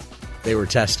they were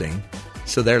testing.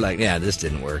 So they're like, yeah, this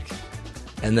didn't work.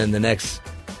 And then the next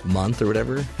month or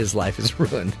whatever, his life is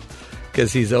ruined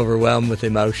because he's overwhelmed with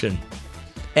emotion.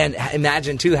 And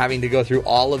imagine, too, having to go through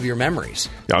all of your memories.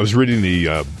 I was reading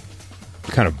the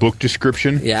kind of book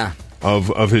description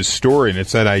of his story, and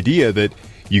it's that idea that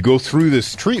you go through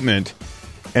this treatment,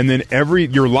 and then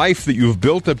your life that you've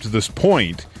built up to this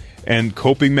point and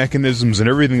coping mechanisms and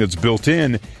everything that's built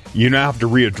in, you now have to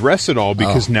readdress it all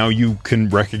because now you can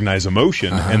recognize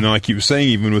emotion. And then, like he was saying,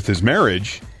 even with his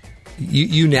marriage,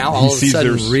 you now all of a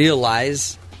sudden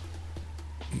realize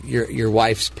your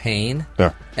wife's pain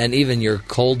and even your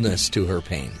coldness to her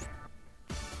pain.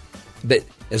 But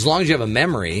as long as you have a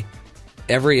memory,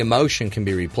 every emotion can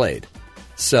be replayed.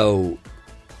 So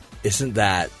isn't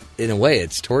that, in a way,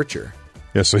 it's torture?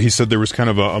 Yeah, so he said there was kind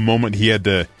of a moment he had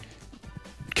to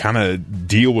kind of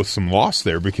deal with some loss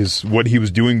there because what he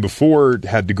was doing before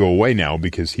had to go away now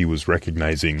because he was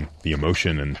recognizing the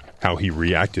emotion and how he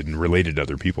reacted and related to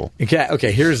other people. Okay, I'm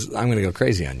going to go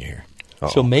crazy on you here. Uh-oh.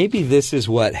 So maybe this is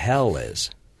what hell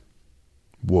is.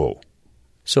 Whoa.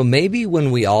 So maybe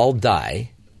when we all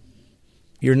die,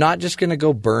 you're not just going to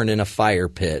go burn in a fire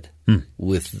pit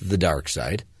with the dark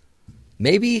side.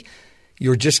 Maybe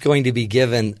you're just going to be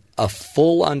given a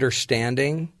full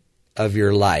understanding of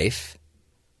your life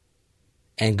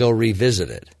and go revisit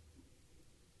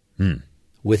it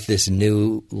with this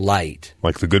new light.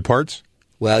 Like the good parts?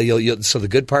 Well, so the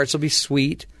good parts will be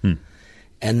sweet,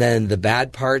 and then the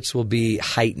bad parts will be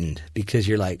heightened because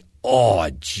you're like, oh,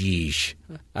 geez,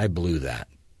 I blew that.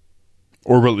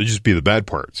 Or will it just be the bad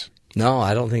parts? No,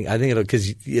 I think it'll,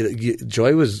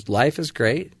 because life is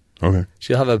great. Okay.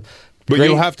 She'll have a But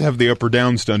you'll have to have the up or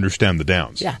downs to understand the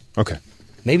downs. Yeah. Okay.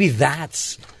 Maybe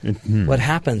that's what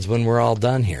happens when we're all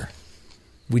done here.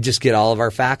 We just get all of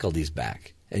our faculties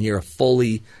back, and you're a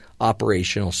fully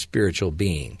operational spiritual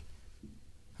being.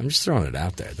 I'm just throwing it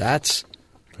out there.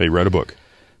 Hey, write a book.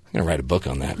 I'm going to write a book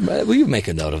on that. Will you make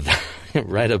a note of that?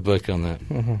 Write a book on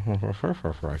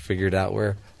that. I figured out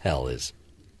where hell is.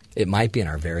 It might be in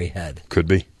our very head. Could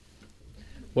be.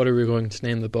 What are we going to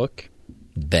name the book?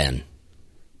 Ben. ...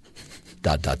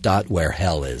 where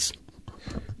hell is.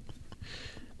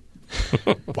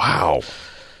 Wow.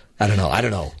 I don't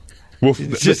know. Well,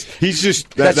 that's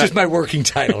just my working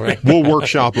title, right? We'll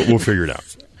workshop it. We'll figure it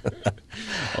out.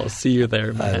 I'll see you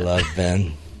there, Matt. I love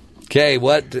Ben. Okay,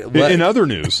 what? In other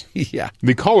news, yeah,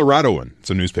 the Coloradoan, it's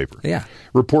a newspaper,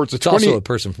 reports it's also a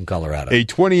person from Colorado. A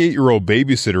 28-year-old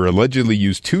babysitter allegedly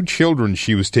used 2 children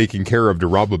she was taking care of to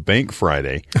rob a bank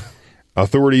Friday.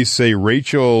 Authorities say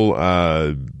Rachel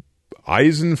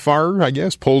Eisenfar, I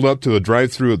guess, pulled up to a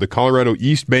drive-thru at the Colorado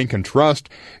East Bank and Trust,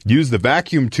 used the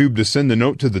vacuum tube to send a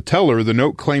note to the teller. The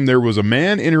note claimed there was a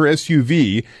man in her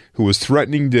SUV who was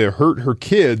threatening to hurt her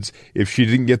kids if she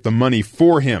didn't get the money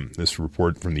for him. This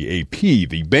report from the AP.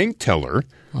 The bank teller,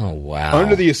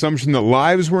 under the assumption that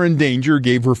lives were in danger,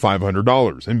 gave her $500.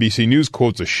 NBC News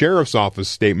quotes a sheriff's office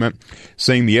statement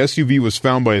saying the SUV was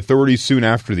found by authorities soon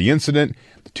after the incident.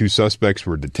 The 2 suspects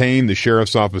were detained. The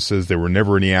sheriff's office says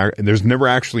there's never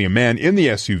actually a man in the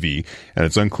SUV, and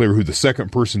it's unclear who the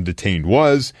second person detained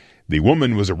was. The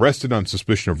woman was arrested on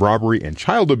suspicion of robbery and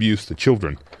child abuse. The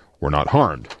children were not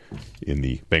harmed in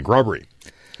the bank robbery.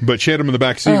 But she had them in the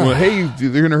back seat. Well, hey,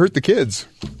 they're going to hurt the kids.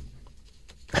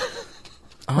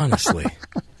 Honestly.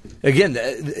 Again,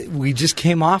 we just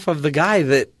came off of the guy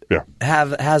that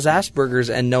has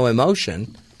Asperger's and no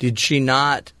emotion. Did she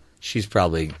not? She's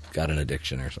probably got an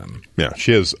addiction or something. Yeah,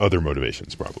 she has other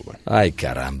motivations probably. Ay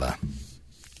caramba.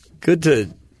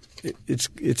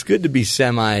 It's good to be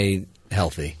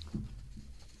semi-healthy.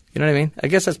 You know what I mean? I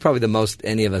guess that's probably the most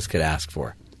any of us could ask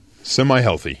for.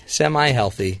 Semi-healthy.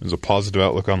 Semi-healthy. There's a positive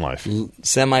outlook on life.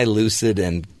 Semi-lucid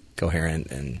and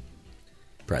coherent and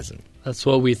present. That's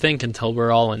what we think until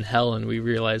we're all in hell and we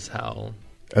realize how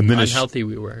unhealthy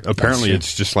we were. Apparently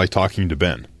it's just like talking to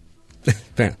Ben.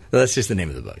 That's just the name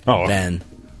of the book. Oh, Ben,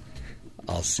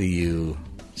 I'll see you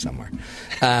somewhere.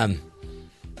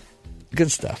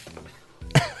 Good stuff.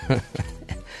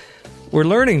 We're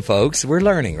learning, folks. We're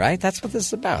learning, right? That's what this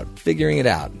is about, figuring it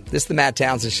out. This is the Matt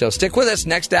Townsend Show. Stick with us.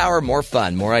 Next hour, more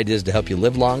fun, more ideas to help you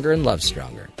live longer and love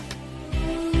stronger.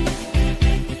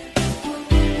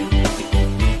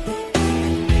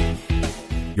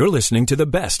 You're listening to the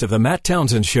best of the Matt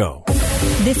Townsend Show.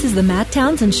 This is the Matt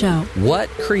Townsend Show. What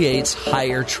creates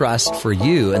higher trust for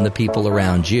you and the people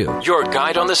around you? Your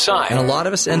guide on the side. And a lot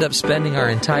of us end up spending our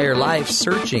entire life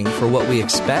searching for what we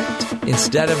expect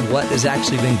instead of what has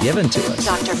actually been given to us.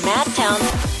 Dr. Matt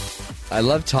Townsend. I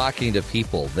love talking to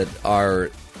people that are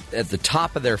at the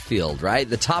top of their field, right?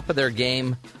 The top of their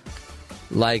game,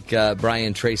 like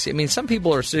Brian Tracy. I mean, some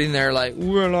people are sitting there like,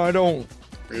 well, I don't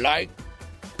like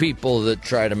people that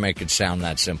try to make it sound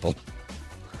that simple.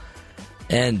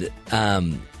 And,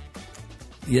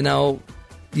 you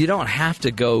don't have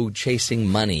to go chasing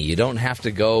money. You don't have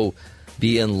to go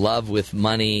be in love with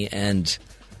money.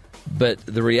 But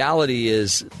the reality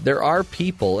is there are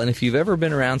people, and if you've ever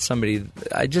been around somebody,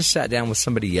 I just sat down with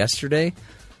somebody yesterday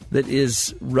that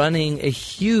is running a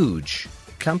huge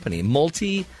company,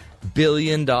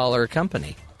 multi-billion-dollar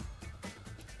company.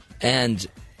 And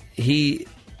he,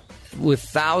 with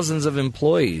thousands of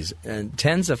employees and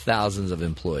tens of thousands of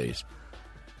employees.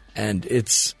 And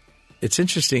it's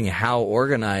interesting how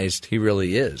organized he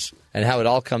really is and how it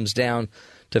all comes down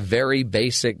to very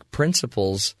basic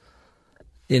principles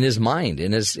in his mind,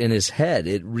 in his head.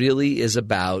 It really is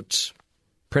about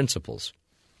principles.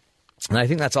 And I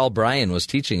think that's all Brian was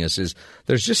teaching us is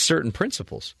there's just certain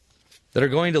principles that are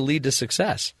going to lead to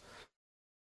success.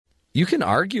 You can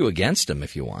argue against them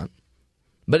if you want,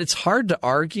 but it's hard to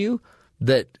argue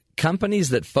that companies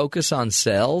that focus on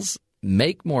sales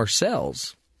make more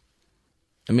sales.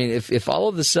 I mean, if all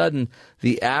of a sudden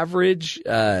the average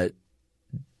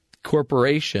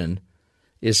corporation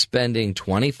is spending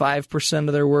 25%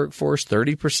 of their workforce,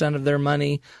 30% of their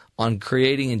money on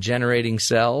creating and generating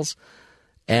sales,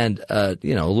 and a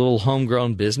little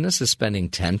homegrown business is spending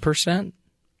 10%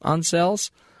 on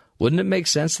sales, wouldn't it make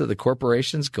sense that the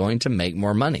corporation's going to make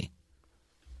more money?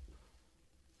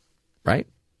 Right?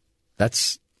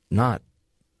 That's not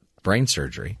brain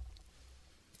surgery.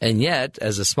 And yet,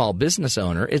 as a small business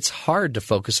owner, it's hard to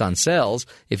focus on sales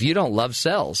if you don't love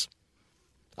sales.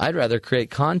 I'd rather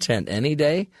create content any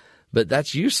day, but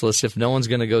that's useless if no one's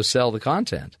going to go sell the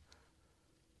content.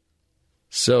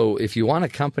 So if you want a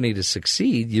company to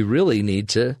succeed, you really need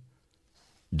to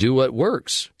do what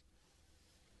works.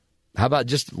 How about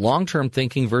just long-term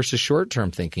thinking versus short-term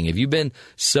thinking? Have you been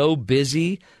so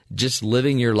busy just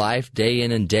living your life day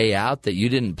in and day out that you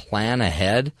didn't plan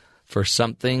ahead for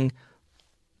something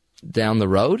down the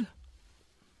road?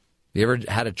 You ever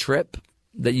had a trip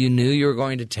that you knew you were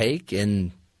going to take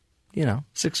in,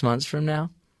 6 months from now?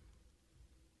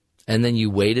 And then you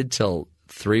waited till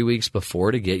 3 weeks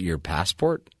before to get your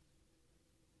passport?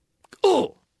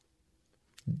 Oh!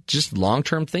 Just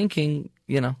long-term thinking,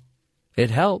 it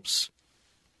helps.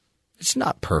 It's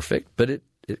not perfect, but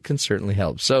it can certainly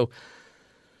help. So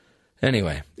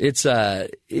anyway, it's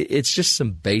just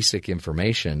some basic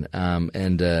information,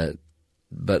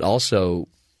 but also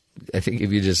I think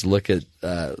if you just look at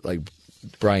like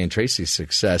Brian Tracy's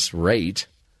success rate,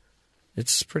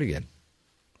 it's pretty good.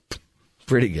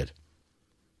 Pretty good.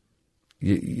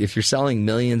 If you're selling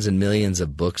millions and millions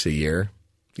of books a year,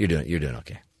 you're doing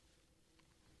okay.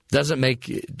 Doesn't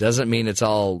mean it's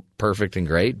all perfect and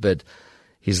great, but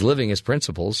he's living his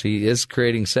principles. He is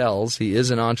creating sales. He is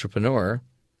an entrepreneur.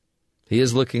 He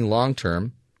is looking long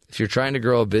term. If you're trying to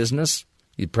grow a business,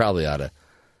 you probably ought to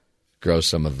grow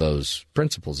some of those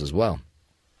principles as well.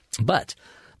 But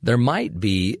there might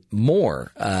be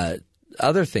more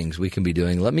other things we can be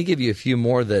doing. Let me give you a few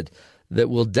more that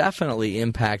will definitely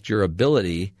impact your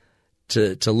ability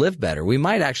to live better. We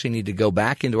might actually need to go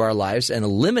back into our lives and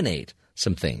eliminate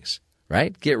some things,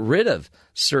 right? Get rid of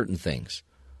certain things.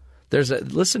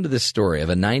 Listen to this story of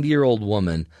a 90-year-old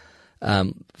woman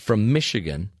from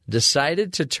Michigan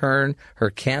decided to turn her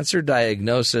cancer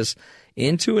diagnosis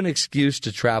into an excuse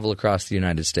to travel across the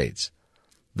United States.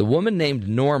 The woman named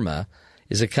Norma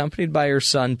is accompanied by her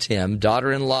son Tim,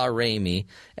 daughter-in-law Rami,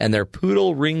 and their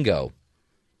poodle Ringo.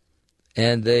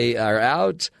 And they are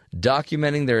out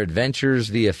documenting their adventures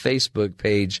via Facebook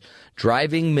page,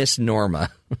 Driving Miss Norma.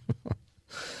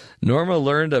 Norma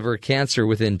learned of her cancer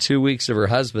within 2 weeks of her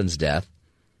husband's death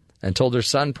and told her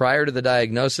son prior to the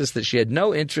diagnosis that she had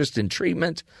no interest in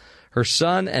treatment. Her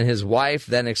son and his wife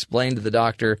then explained to the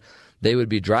doctor they would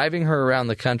be driving her around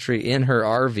the country in her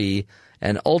RV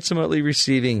and ultimately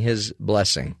receiving his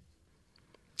blessing.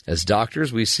 As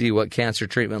doctors, we see what cancer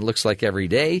treatment looks like every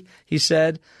day, he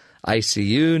said.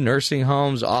 ICU, nursing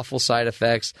homes, awful side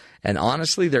effects, and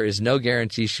honestly, there is no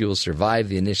guarantee she will survive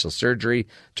the initial surgery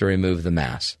to remove the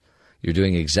mass. You're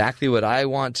doing exactly what I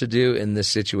want to do in this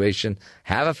situation.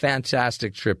 Have a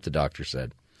fantastic trip, the doctor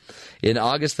said. In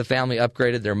August, the family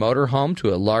upgraded their motorhome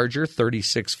to a larger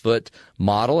 36-foot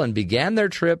model and began their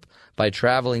trip by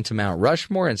traveling to Mount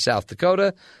Rushmore in South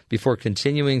Dakota before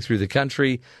continuing through the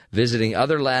country, visiting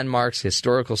other landmarks,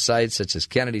 historical sites such as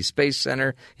Kennedy Space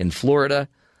Center in Florida.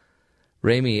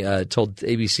 Rami told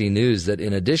ABC News that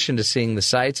in addition to seeing the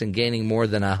sights and gaining more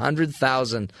than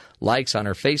 100,000 likes on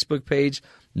her Facebook page,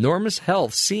 Norma's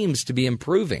health seems to be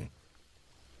improving.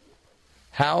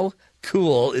 How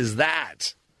cool is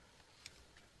that?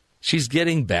 She's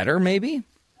getting better, maybe?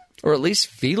 Or at least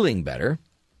feeling better.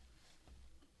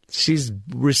 She's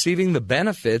receiving the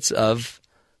benefits of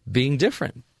being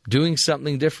different, doing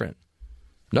something different.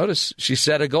 Notice she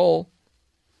set a goal.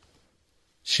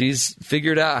 She's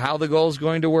figured out how the goal is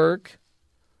going to work.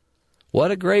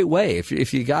 What a great way.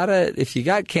 If you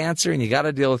got cancer and you got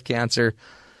to deal with cancer,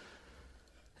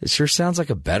 it sure sounds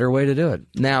like a better way to do it.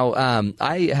 Now,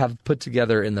 I have put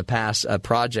together in the past a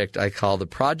project I call the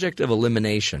Project of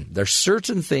Elimination. There's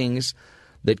certain things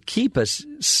that keep us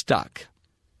stuck.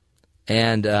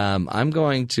 And I'm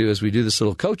going to, as we do this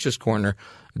little Coach's Corner,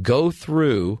 go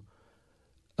through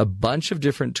a bunch of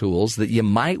different tools that you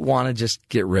might want to just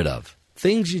get rid of.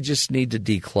 Things you just need to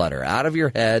declutter out of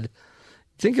your head.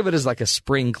 Think of it as like a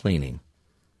spring cleaning.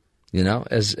 You know,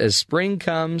 as spring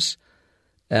comes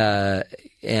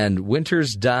and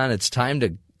winter's done, it's time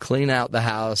to clean out the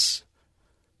house.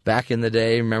 Back in the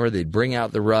day, remember, they'd bring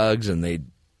out the rugs and they'd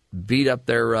beat up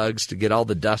their rugs to get all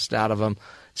the dust out of them.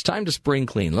 It's time to spring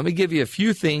clean. Let me give you a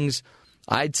few things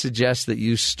I'd suggest that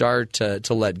you start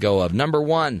to let go of. Number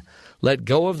one, let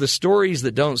go of the stories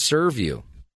that don't serve you.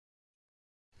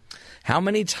 How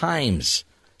many times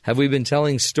have we been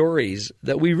telling stories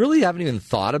that we really haven't even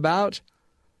thought about,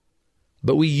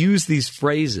 but we use these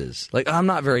phrases like, I'm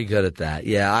not very good at that.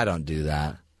 Yeah, I don't do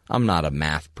that. I'm not a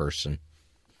math person.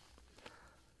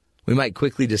 We might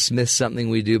quickly dismiss something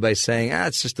we do by saying,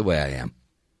 it's just the way I am.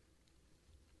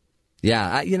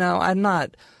 Yeah,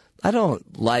 I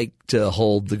don't like to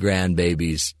hold the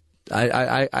grandbabies.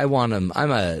 I want them.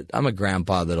 I'm a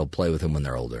grandpa that'll play with them when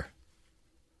they're older.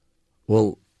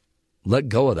 Well, let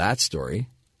go of that story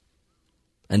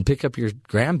and pick up your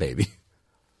grandbaby.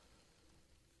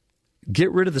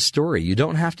 Get rid of the story. You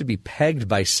don't have to be pegged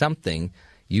by something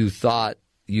you thought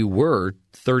you were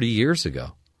 30 years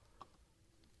ago.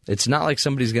 It's not like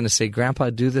somebody's going to say, Grandpa,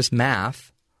 do this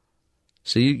math.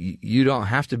 So you don't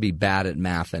have to be bad at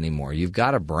math anymore. You've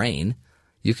got a brain.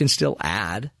 You can still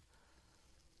add.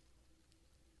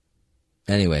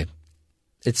 Anyway,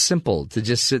 it's simple to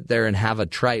just sit there and have a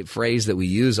trite phrase that we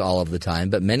use all of the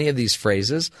time, but many of these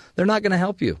phrases, they're not going to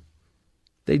help you.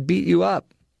 They beat you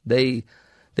up. They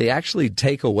actually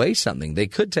take away something. They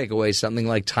could take away something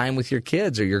like time with your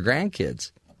kids or your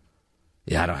grandkids.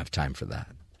 Yeah, I don't have time for that.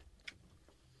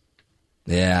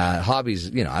 Yeah,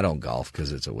 hobbies, I don't golf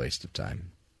because it's a waste of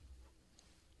time.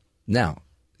 Now,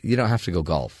 you don't have to go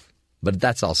golf, but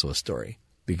that's also a story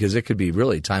because it could be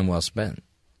really time well spent.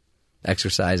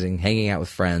 Exercising, hanging out with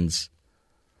friends,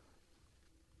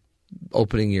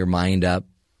 opening your mind up,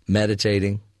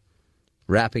 meditating,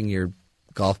 wrapping your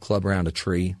golf club around a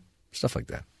tree, stuff like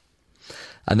that.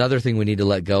 Another thing we need to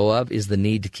let go of is the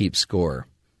need to keep score.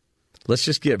 Let's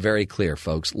just get very clear,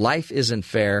 folks. Life isn't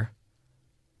fair.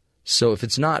 So if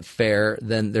it's not fair,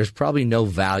 then there's probably no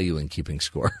value in keeping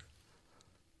score.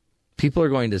 People are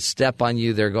going to step on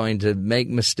you. They're going to make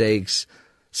mistakes.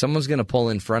 Someone's going to pull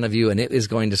in front of you, and it is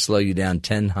going to slow you down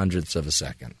 0.10 of a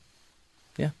second.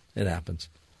 Yeah, it happens.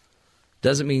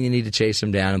 Doesn't mean you need to chase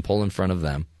them down and pull in front of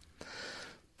them.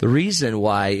 The reason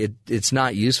why it's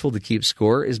not useful to keep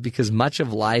score is because much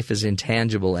of life is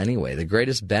intangible anyway. The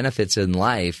greatest benefits in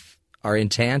life are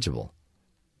intangible.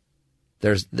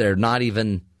 They're not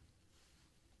even,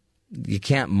 you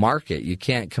can't mark it. You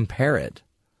can't compare it.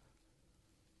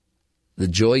 The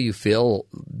joy you feel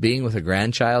being with a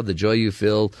grandchild, the joy you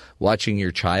feel watching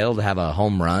your child have a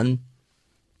home run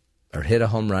or hit a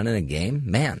home run in a game,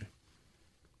 man,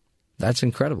 that's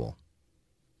incredible.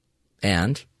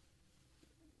 And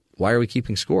why are we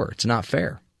keeping score? It's not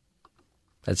fair.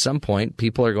 At some point,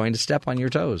 people are going to step on your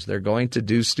toes. They're going to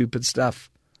do stupid stuff.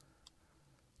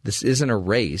 This isn't a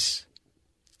race.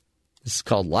 This is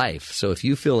called life. So if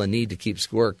you feel a need to keep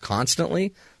score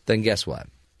constantly, then guess what?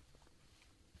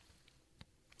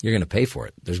 You're going to pay for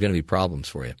it. There's going to be problems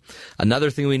for you.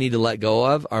 Another thing we need to let go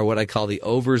of are what I call the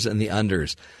overs and the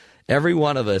unders. Every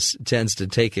one of us tends to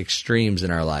take extremes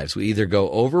in our lives. We either go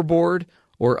overboard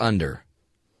or under,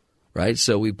 right?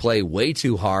 So we play way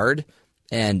too hard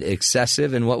and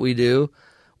excessive in what we do.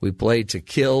 We play to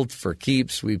kill for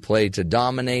keeps. We play to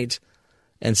dominate.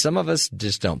 And some of us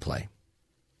just don't play.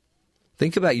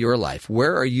 Think about your life.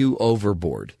 Where are you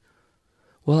overboard?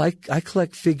 Well, I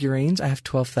collect figurines. I have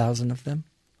 12,000 of them.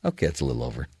 Okay, it's a little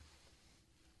over.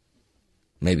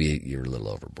 Maybe you're a little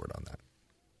overboard on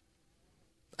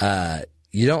that.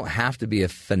 You don't have to be a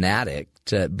fanatic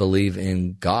to believe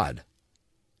in God.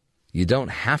 You don't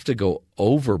have to go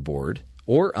overboard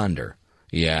or under.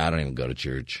 Yeah, I don't even go to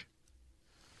church.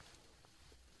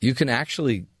 You can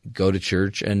actually go to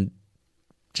church and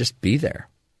just be there.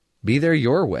 Be there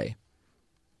your way.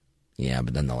 Yeah,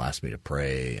 but then they'll ask me to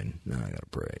pray, and no, I got to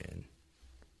pray. And,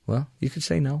 well, you could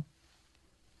say no.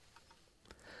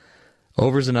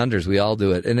 Overs and unders, we all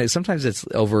do it. And sometimes it's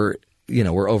over,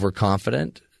 we're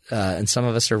overconfident, and some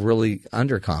of us are really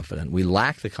underconfident. We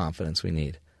lack the confidence we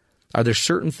need. Are there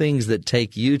certain things that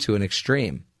take you to an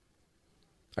extreme?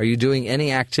 Are you doing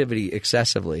any activity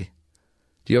excessively?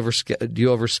 Do you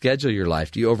overschedule your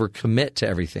life? Do you overcommit to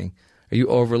everything? Are you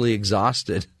overly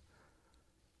exhausted?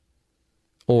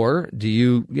 Or do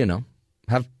you,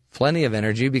 have plenty of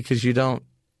energy because you don't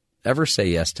ever say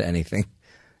yes to anything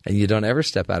and you don't ever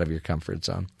step out of your comfort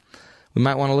zone? We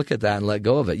might want to look at that and let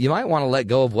go of it. You might want to let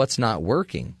go of what's not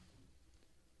working.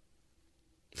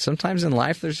 Sometimes in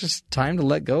life, there's just time to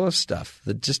let go of stuff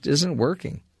that just isn't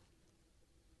working.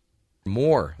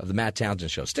 More of the Matt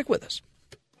Townsend Show. Stick with us.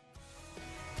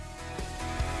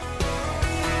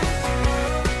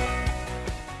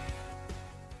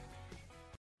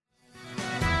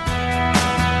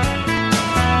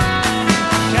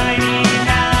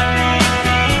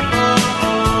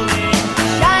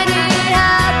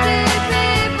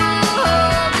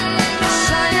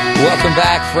 Welcome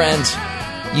back, friends.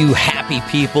 You happy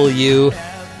people, you,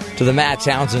 to the Matt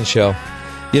Townsend Show.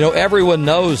 Everyone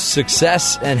knows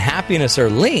success and happiness are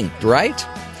linked, right?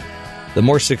 The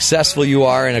more successful you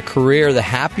are in a career, the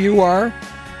happier you are.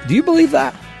 Do you believe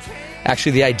that?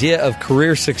 Actually, the idea of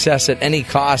career success at any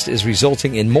cost is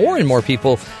resulting in more and more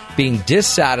people being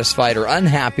dissatisfied or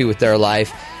unhappy with their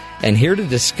life. And here to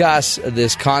discuss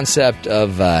this concept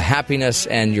of happiness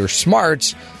and your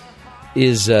smarts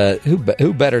is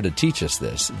who better to teach us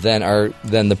this than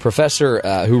the professor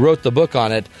who wrote the book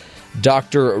on it.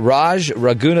 Dr. Raj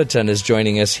Raghunathan is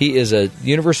joining us. He is a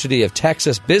University of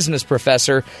Texas business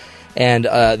professor and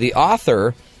the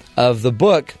author of the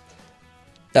book,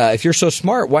 If You're So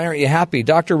Smart, Why Aren't You Happy?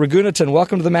 Dr. Raghunathan,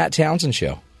 welcome to the Matt Townsend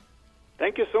Show.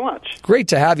 Thank you so much. Great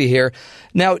to have you here.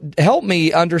 Now, help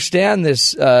me understand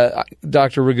this, Dr.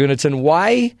 Raghunathan.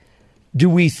 Why do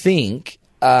we think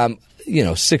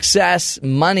success,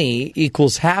 money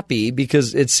equals happy?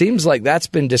 Because it seems like that's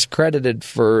been discredited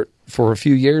for a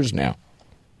few years now.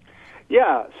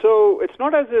 Yeah, so it's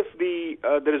not as if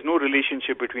there is no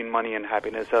relationship between money and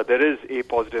happiness. There is a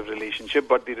positive relationship,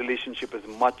 but the relationship is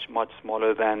much, much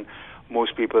smaller than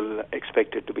most people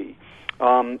expect it to be.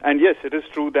 And yes, it is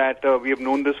true that we have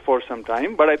known this for some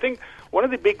time, but I think one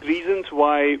of the big reasons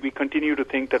why we continue to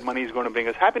think that money is going to bring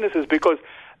us happiness is because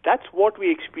that's what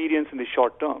we experience in the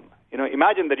short term.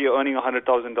 Imagine that you're earning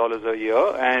 $100,000 a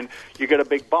year and you get a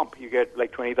big bump. You get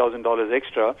like $20,000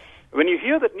 extra. When you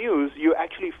hear that news, you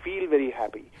actually feel very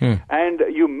happy. And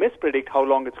you mispredict how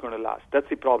long it's going to last. That's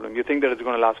the problem. You think that it's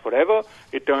going to last forever.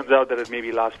 It turns out that it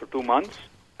maybe lasts for 2 months,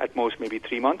 at most maybe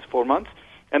 3 months, 4 months.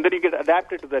 And then you get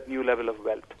adapted to that new level of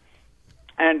wealth.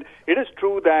 And it is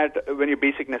true that when your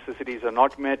basic necessities are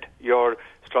not met, you're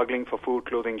struggling for food,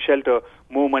 clothing, shelter,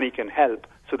 more money can help.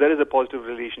 So there is a positive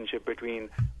relationship between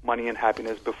money and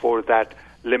happiness before that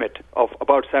limit of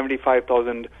about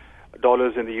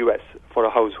 $75,000 in the U.S. for a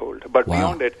household. But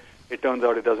beyond it, it turns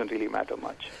out it doesn't really matter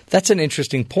much. That's an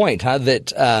interesting point, huh?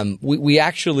 That we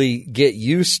actually get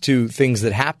used to things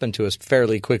that happen to us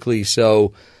fairly quickly,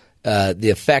 so the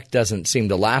effect doesn't seem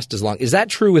to last as long. Is that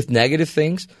true with negative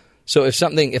things? So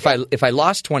if I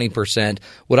lost 20%,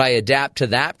 would I adapt to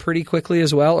that pretty quickly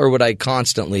as well, or would I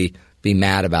constantly be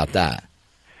mad about that?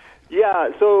 Yeah,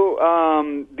 so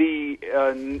the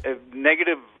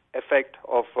negative effect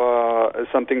of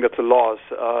something that's a loss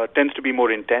tends to be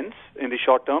more intense in the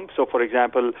short term. So, for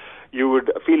example, you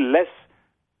would feel less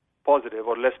positive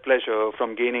or less pleasure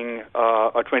from gaining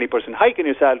a 20% hike in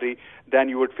your salary than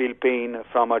you would feel pain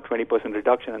from a 20%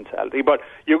 reduction in salary. But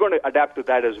you're going to adapt to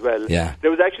that as well. Yeah.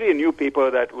 There was actually a new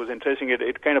paper that was interesting.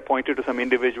 It kind of pointed to some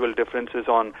individual differences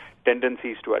on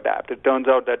tendencies to adapt. It turns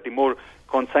out that the more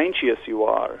conscientious you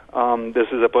are, this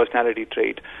is a personality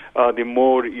trait, the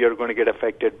more you're going to get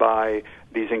affected by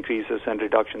these increases and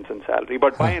reductions in salary.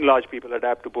 But by and large, people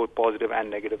adapt to both positive and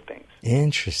negative things.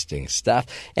 Interesting stuff.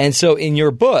 And so in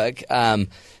your book,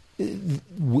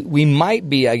 we might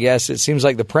be, I guess, it seems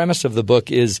like the premise of the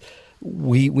book is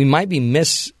we might be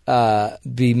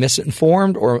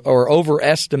misinformed or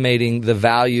overestimating the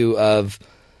value of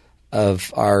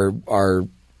our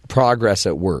progress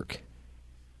at work.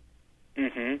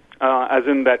 Mm-hmm. As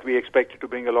in that we expect it to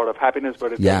bring a lot of happiness,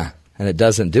 but it doesn't. And it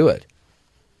doesn't do it.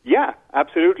 Yeah,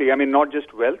 absolutely. I mean, not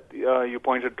just wealth. You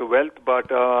pointed to wealth,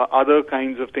 but other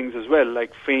kinds of things as well,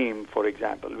 like fame, for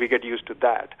example. We get used to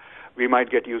that. We might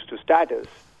get used to status.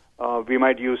 We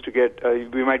might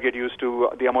get used to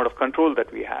the amount of control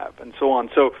that we have, and so on.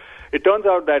 So it turns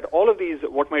out that all of these,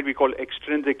 what might we call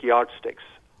extrinsic yardsticks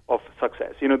of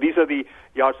success. These are the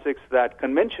yardsticks that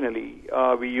conventionally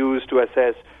we use to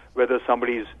assess whether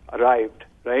somebody's arrived,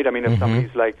 right? I mean, if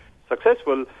somebody's like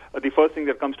successful, the first thing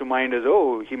that comes to mind is,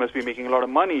 he must be making a lot of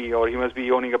money, or he must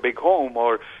be owning a big home,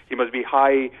 or he must be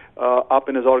high up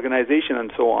in his organization,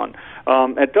 and so on.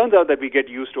 It turns out that we get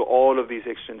used to all of these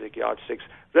extrinsic yardsticks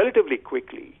relatively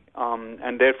quickly,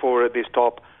 and therefore they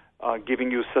stop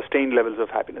giving you sustained levels of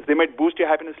happiness. They might boost your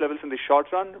happiness levels in the short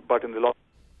run, but in the long.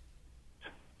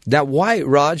 Now,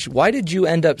 Raj, why did you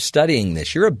end up studying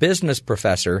this? You're a business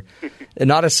professor and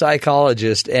not a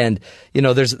psychologist. And,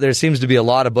 there seems to be a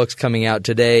lot of books coming out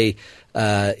today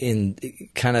in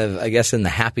kind of, I guess, in the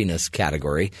happiness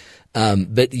category.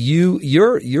 But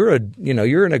you're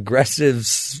an aggressive,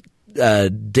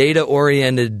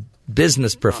 data-oriented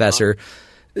business professor.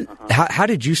 How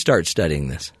did you start studying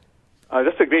this?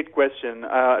 That's a great question.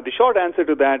 The short answer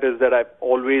to that is that I've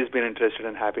always been interested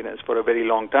in happiness for a very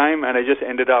long time, and I just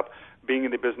ended up being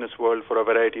in the business world for a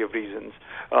variety of reasons.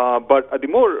 But the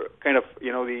more kind of,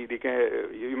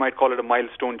 you might call it a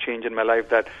milestone change in my life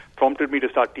that prompted me to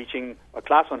start teaching a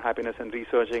class on happiness and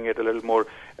researching it a little more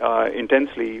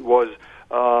intensely was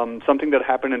something that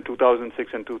happened in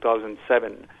 2006 and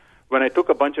 2007. When I took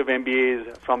a bunch of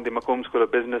MBAs from the McCombs School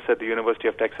of Business at the University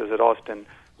of Texas at Austin,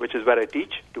 which is where I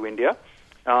teach, to India,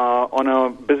 on a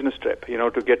business trip,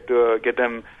 to get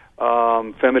them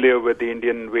familiar with the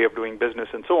Indian way of doing business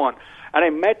and so on. And I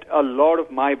met a lot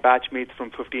of my batchmates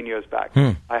from 15 years back.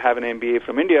 I have an MBA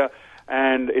from India,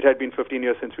 and it had been 15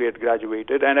 years since we had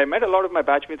graduated. And I met a lot of my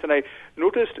batchmates, and I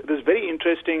noticed this very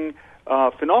interesting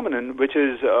phenomenon, which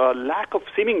is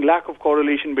seeming lack of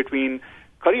correlation between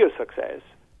career success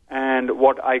and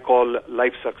what I call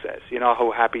life success.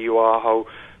 How happy you are, how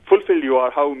fulfilled you are,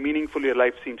 how meaningful your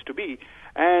life seems to be.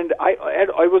 And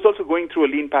I was also going through a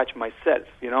lean patch myself.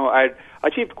 I'd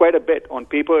achieved quite a bit. On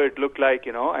paper, it looked like,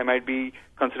 I might be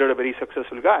considered a very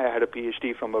successful guy. I had a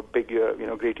PhD from a big,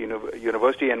 great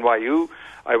university, NYU.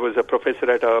 I was a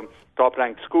professor at a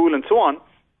top-ranked school and so on.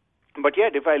 But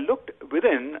yet, if I looked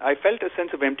within, I felt a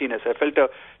sense of emptiness. I felt a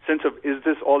sense of, is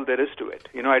this all there is to it?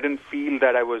 I didn't feel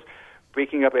that I was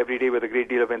waking up every day with a great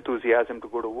deal of enthusiasm to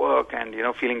go to work and,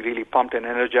 feeling really pumped and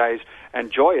energized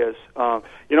and joyous.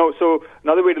 So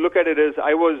another way to look at it is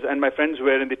I was and my friends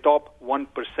were in the top 1%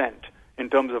 in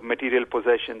terms of material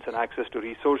possessions and access to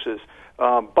resources.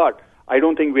 But I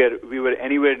don't think we were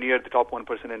anywhere near the top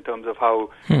 1% in terms of how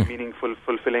meaningful,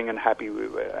 fulfilling, and happy we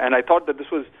were. And I thought that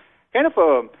this was kind of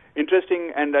a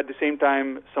interesting and at the same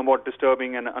time somewhat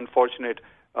disturbing and unfortunate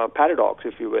paradox,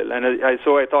 if you will. And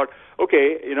so I thought,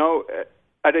 okay,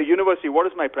 at a university, what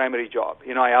is my primary job?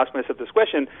 I asked myself this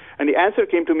question, and the answer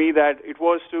came to me that it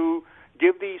was to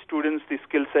give the students the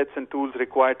skill sets and tools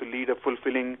required to lead a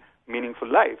fulfilling,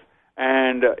 meaningful life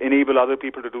and enable other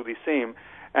people to do the same.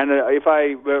 And if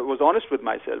I was honest with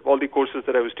myself, all the courses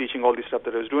that I was teaching, all the stuff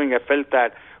that I was doing, I felt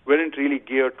that weren't really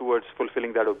geared towards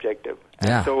fulfilling that objective.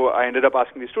 Yeah. And so I ended up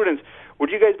asking the students, would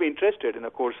you guys be interested in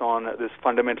a course on this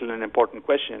fundamental and important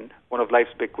question, one of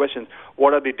life's big questions,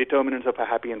 what are the determinants of a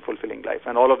happy and fulfilling life?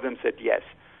 And all of them said yes.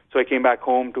 So I came back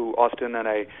home to Austin and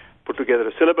I put together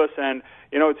a syllabus, and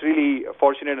it's really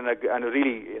fortunate and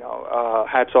really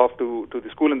hats off to the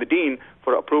school and the dean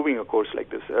for approving a course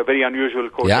like this, a very unusual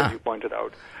course as you pointed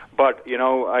out. But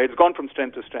it's gone from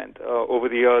strength to strength. Over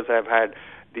the years, I've had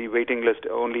the waiting list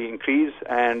only increase,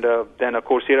 and then a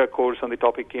Coursera course on the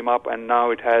topic came up, and now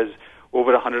it has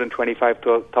over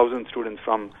 125,000 students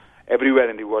from everywhere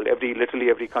in the world,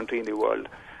 literally every country in the world,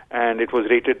 and it was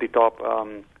rated the top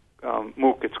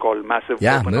MOOC. It's called Massive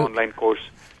Open MOOC. Online Course.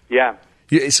 Yeah.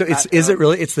 So is it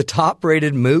really? It's the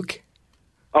top-rated MOOC?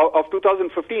 Of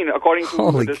 2015, according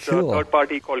to this third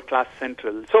party called Class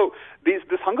Central. So this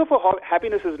hunger for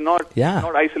happiness is not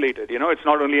isolated. It's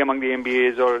not only among the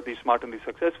MBAs or the smart and the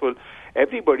successful.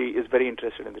 Everybody is very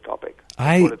interested in the topic.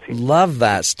 I love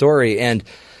that story. And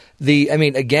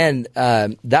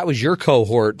that was your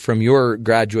cohort from your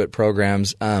graduate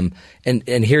programs, and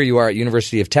here you are at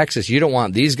University of Texas. You don't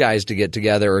want these guys to get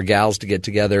together or gals to get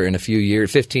together in a few years,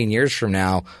 15 years from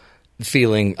now,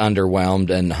 feeling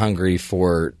underwhelmed and hungry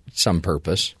for some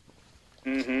purpose.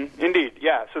 Mm-hmm. Indeed,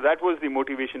 yeah. So that was the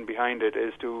motivation behind it,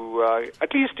 is to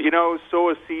at least,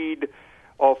 sow a seed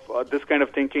of this kind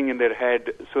of thinking in their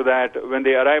head, so that when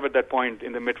they arrive at that point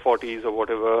in the mid-40s or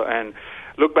whatever and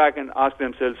look back and ask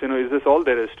themselves, is this all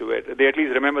there is to it? They at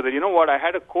least remember that, I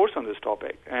had a course on this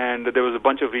topic and there was a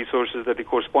bunch of resources that the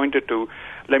course pointed to.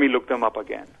 Let me look them up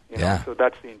again. So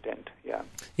that's the intent, yeah.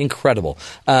 Incredible.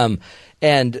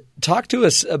 And talk to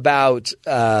us about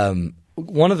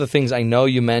one of the things I know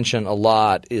you mention a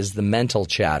lot is the mental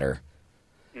chatter.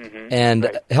 Mm-hmm.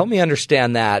 And help me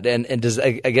understand that. And is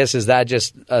that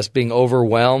just us being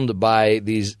overwhelmed by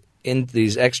these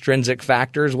extrinsic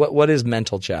factors? What is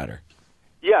mental chatter?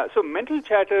 Yeah, so mental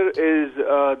chatter is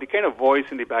the kind of voice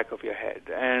in the back of your head,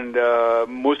 and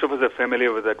most of us are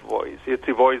familiar with that voice. It's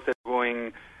a voice that's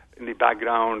going in the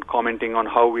background, commenting on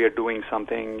how we are doing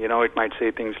something. It might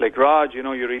say things like, Raj,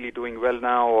 you're really doing well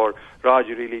now, or Raj,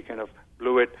 you really kind of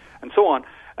blew it, and so on.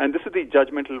 And this is the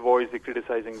judgmental voice, the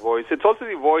criticizing voice. It's also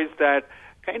the voice that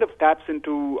kind of taps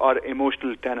into our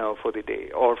emotional tenor for the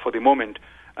day or for the moment.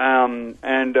 And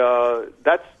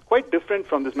that's quite different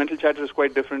from this. Mental chatter is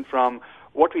quite different from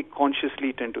what we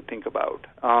consciously tend to think about.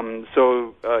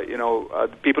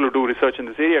 People who do research in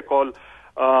this area call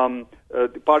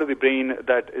the part of the brain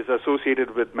that is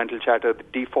associated with mental chatter the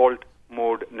default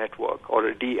mode network, or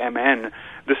a DMN.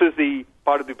 This is the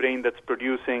part of the brain that's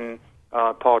producing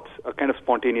thoughts kind of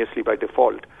spontaneously by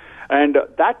default. And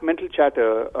that mental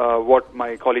chatter, what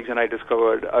my colleagues and I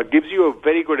discovered, gives you a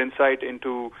very good insight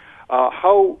into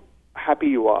how happy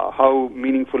you are, how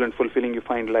meaningful and fulfilling you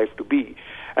find life to be.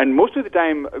 And most of the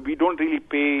time, we don't really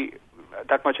pay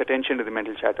that much attention to the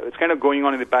mental chatter. It's kind of going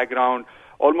on in the background,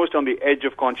 almost on the edge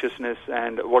of consciousness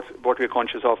and what we're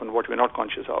conscious of and what we're not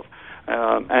conscious of.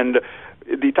 And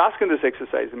the task in this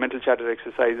exercise, the mental chatter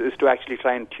exercise, is to actually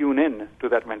try and tune in to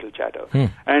that mental chatter.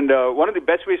 And one of the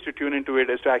best ways to tune into it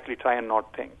is to actually try and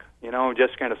not think.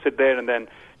 Just kind of sit there and then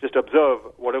just observe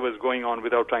whatever is going on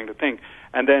without trying to think.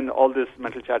 And then all this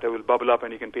mental chatter will bubble up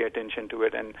and you can pay attention to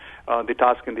it. And the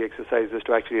task in the exercise is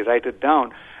to actually write it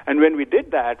down. And when we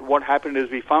did that, what happened is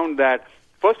we found that,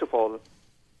 first of all,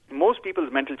 most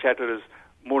people's mental chatter is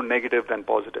more negative than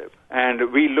positive.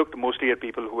 And we looked mostly at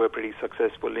people who were pretty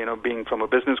successful. Being from a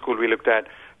business school, we looked at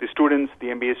the students, the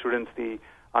MBA students, the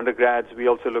undergrads. We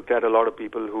also looked at a lot of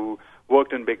people who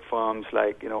worked in big firms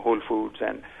like, Whole Foods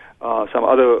and some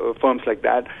other firms like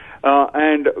that.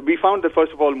 And we found that,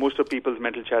 first of all, most of people's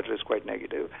mental chatter is quite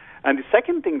negative. And the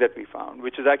second thing that we found,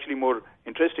 which is actually more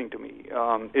interesting to me,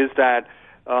 is that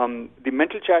the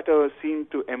mental chatter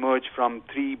seemed to emerge from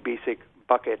three basic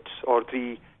buckets or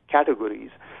three categories.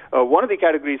 One of the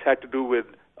categories had to do with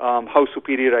how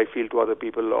superior I feel to other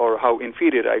people or how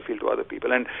inferior I feel to other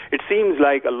people. And it seems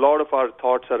like a lot of our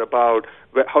thoughts are about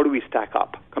how do we stack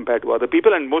up compared to other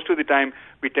people. And most of the time,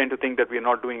 we tend to think that we are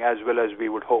not doing as well as we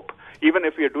would hope. Even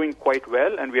if we are doing quite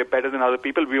well and we are better than other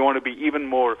people, we want to be even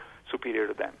more superior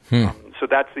to them. So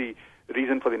that's the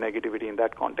reason for the negativity in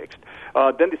that context.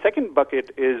 Then the second bucket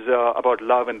is about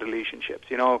love and relationships.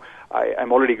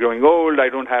 I'm already growing old. I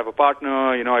don't have a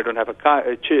partner. I don't have a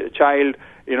child.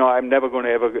 I'm never going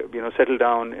to ever, settle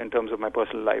down in terms of my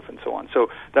personal life and so on. So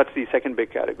that's the second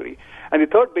big category. And the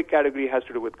third big category has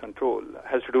to do with control,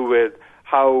 has to do with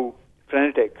how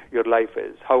frenetic your life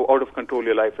is, how out of control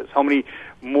your life is, how many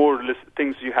more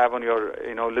things you have on your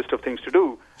list of things to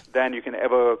do than you can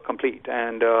ever complete,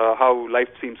 and how life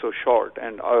seems so short,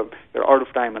 and you're out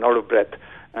of time and out of breath,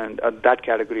 and that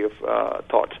category of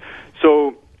thoughts.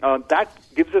 So that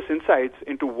gives us insights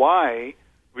into why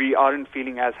we aren't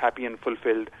feeling as happy and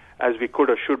fulfilled as we could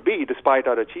or should be, despite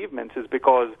our achievements, is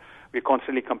because we're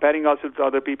constantly comparing ourselves to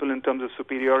other people in terms of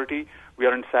superiority. We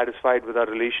aren't satisfied with our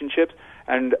relationships,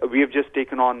 and we have just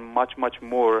taken on much, much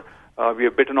more. We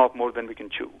have bitten off more than we can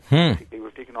chew. Basically,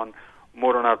 we've taken on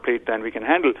more on our plate than we can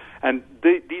handle. And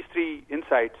these three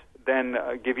insights then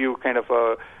give you kind of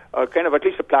at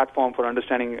least a platform for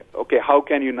understanding, okay, how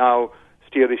can you now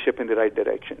steer the ship in the right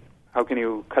direction? How can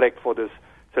you correct for this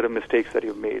set of mistakes that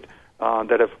you've made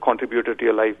that have contributed to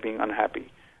your life being unhappy?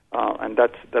 And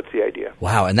that's the idea.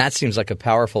 Wow, and that seems like a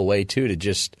powerful way, too, to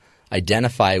just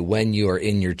identify when you are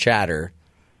in your chatter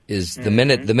is the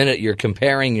minute you're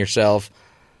comparing yourself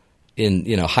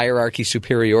in hierarchy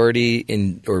superiority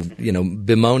or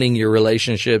bemoaning your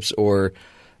relationships or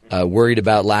worried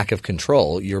about lack of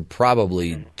control, you're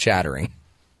probably chattering.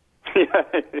 Yeah,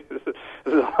 there's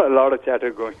a lot of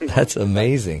chatter going on. That's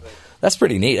amazing. That's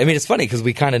pretty neat. I mean, it's funny because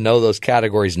we kind of know those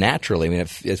categories naturally. I mean,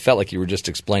 it felt like you were just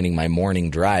explaining my morning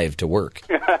drive to work.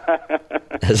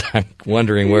 As I'm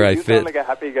wondering where I fit. You sound like a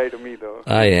happy guy to me, though.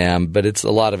 I am, but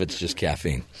a lot of it's just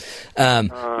caffeine.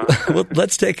 Well,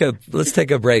 let's take a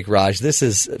break, Raj. This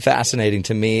is fascinating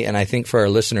to me, and I think for our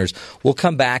listeners, we'll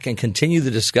come back and continue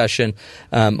the discussion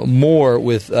more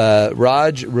with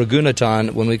Raj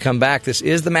Raghunathan when we come back. This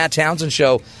is the Matt Townsend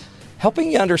Show,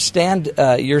 helping you understand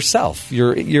yourself,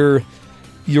 your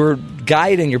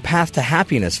guide and your path to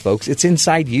happiness, folks. It's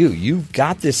inside you. You've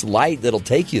got this light that'll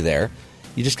take you there.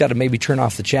 You just got to maybe turn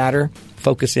off the chatter,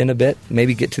 focus in a bit,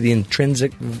 maybe get to the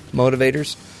intrinsic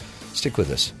motivators. Stick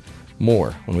with us.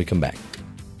 More when we come back.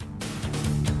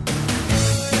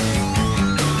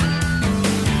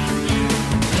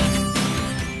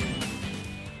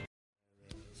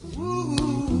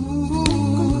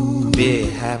 Be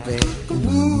happy.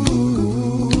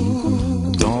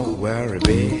 Don't worry,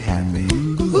 be happy.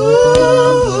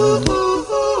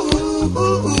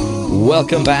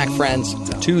 Welcome back, friends,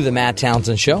 to the Matt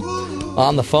Townsend Show.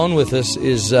 On the phone with us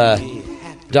is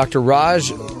Dr.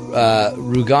 Raj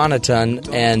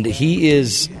Raghunathan, and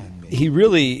he's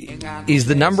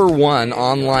the number one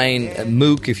online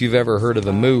MOOC. If you've ever heard of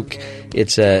a MOOC,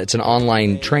 it's an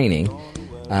online training.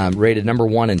 Rated number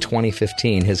one in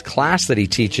 2015. His class that he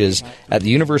teaches at the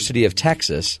University of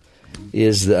Texas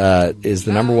is the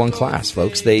number one class,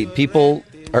 folks. People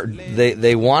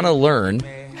want to learn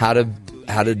how to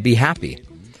be happy.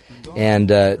 And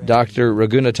Dr.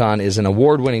 Raghunathan is an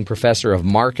award-winning professor of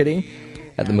marketing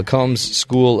at the McCombs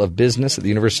School of Business at the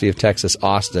University of Texas,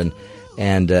 Austin.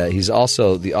 And he's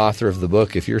also the author of the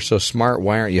book, If You're So Smart,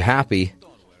 Why Aren't You Happy?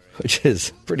 Which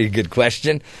is a pretty good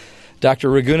question. Dr.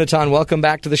 Raghunathan, welcome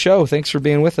back to the show. Thanks for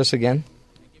being with us again.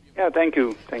 Yeah, thank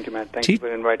you. Thank you, Matt. Thank you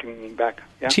for inviting me back.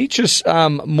 Yeah? Teach us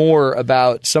more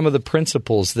about some of the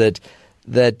principles that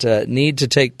need to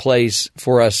take place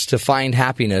for us to find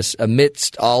happiness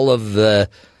amidst all of the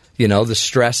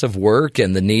stress of work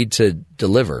and the need to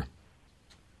deliver.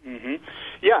 Mm-hmm.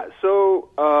 Yeah, so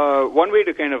one way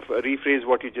to kind of rephrase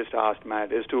what you just asked,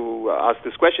 Matt, is to ask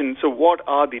this question. So what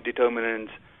are the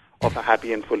determinants of a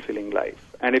happy and fulfilling life?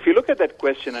 And if you look at that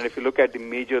question, and if you look at the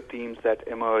major themes that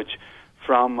emerge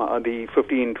from the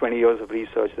 15, 20 years of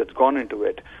research that's gone into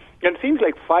it, it seems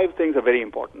like 5 things are very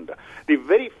important. The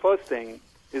very first thing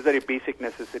is that your basic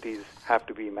necessities have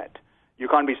to be met. You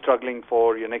can't be struggling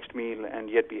for your next meal and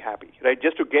yet be happy, right?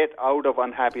 Just to get out of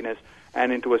unhappiness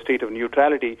and into a state of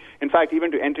neutrality. In fact, even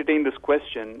to entertain this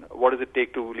question, what does it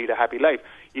take to lead a happy life?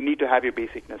 You need to have your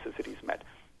basic necessities met.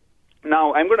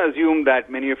 Now, I'm going to assume that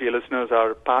many of your listeners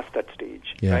are past that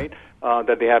stage, right?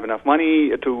 That they have enough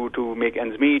money to make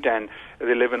ends meet, and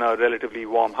they live in a relatively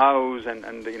warm house,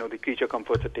 and the creature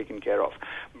comforts are taken care of.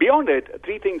 Beyond it,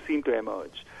 3 things seem to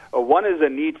emerge. One is a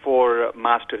need for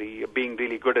mastery, being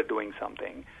really good at doing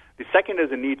something. The second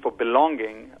is a need for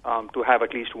belonging, to have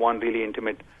at least one really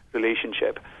intimate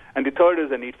relationship. And the third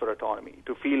is a need for autonomy,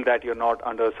 to feel that you're not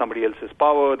under somebody else's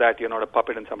power, that you're not a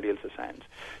puppet in somebody else's hands.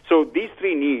 So these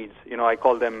three needs, I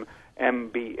call them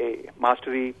MBA: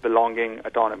 mastery, belonging,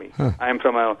 autonomy. I am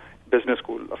from a business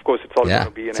school. Of course, it's all going to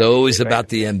be an it's MBA, always right? about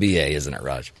the MBA, isn't it,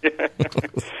 Raj?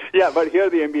 Yeah, but here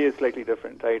the MBA is slightly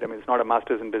different, right? I mean, it's not a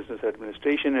master's in business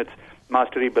administration. It's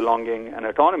mastery, belonging, and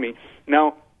autonomy.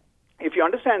 Now, if you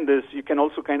understand this, you can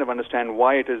also kind of understand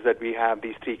why it is that we have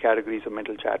these three categories of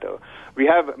mental chatter. We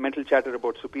have mental chatter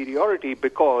about superiority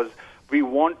because we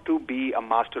want to be a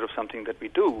master of something that we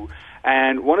do.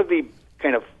 And one of the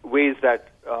kind of ways that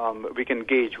we can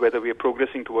gauge whether we are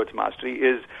progressing towards mastery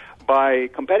is by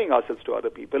comparing ourselves to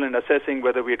other people and assessing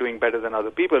whether we are doing better than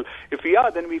other people. If we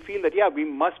are, then we feel that, we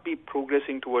must be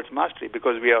progressing towards mastery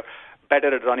because we are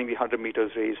better at running the 100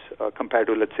 meters race compared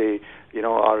to, let's say,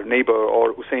 our neighbor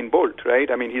or Usain Bolt,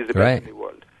 right? I mean, he's the best in the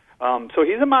world. So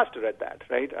he's a master at that,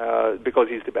 right? Because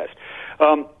he's the best.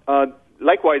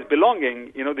 Likewise,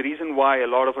 belonging, the reason why a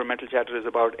lot of our mental chatter is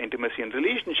about intimacy and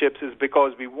relationships is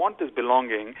because we want this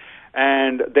belonging,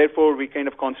 and therefore we kind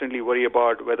of constantly worry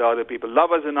about whether other people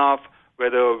love us enough,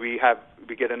 whether we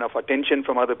get enough attention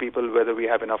from other people, whether we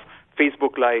have enough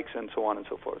Facebook likes, and so on and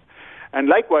so forth. And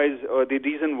likewise, the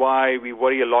reason why we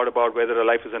worry a lot about whether our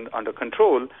life is under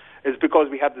control is because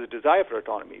we have this desire for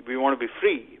autonomy. We want to be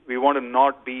free. We want to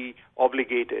not be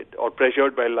obligated or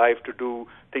pressured by life to do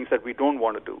things that we don't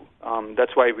want to do.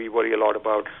 That's why we worry a lot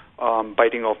about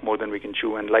biting off more than we can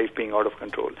chew and life being out of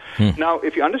control. Now,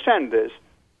 if you understand this,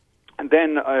 and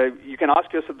then you can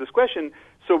ask yourself this question.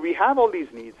 So we have all these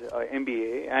needs,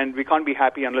 MBA, and we can't be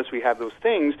happy unless we have those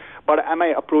things, but am I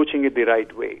approaching it the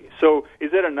right way? So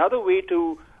is there another way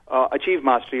to achieve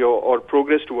mastery or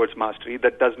progress towards mastery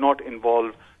that does not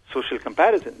involve social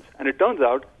comparisons? And it turns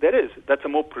out there is. That's a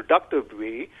more productive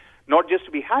way, not just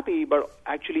to be happy, but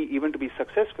actually even to be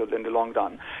successful in the long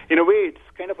run. In a way, it's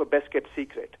kind of a best-kept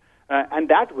secret. And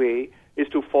that way is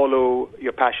to follow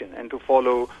your passion and to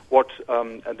follow what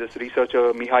this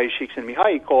researcher Mihai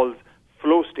Csikszentmihalyi calls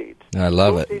flow states. I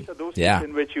love flow it. States are those states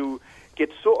in which you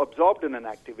get so absorbed in an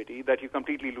activity that you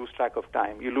completely lose track of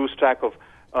time. You lose track of,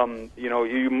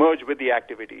 you merge with the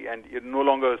activity and you're no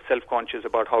longer self-conscious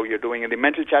about how you're doing, and the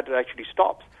mental chatter actually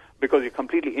stops because you're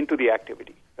completely into the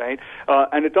activity, right?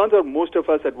 And it turns out most of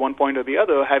us at one point or the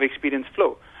other have experienced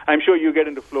flow. I'm sure you get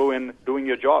into flow in doing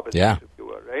your job as a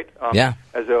reviewer, right?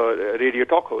 As a radio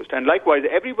talk host. And likewise,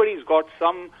 everybody's got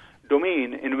some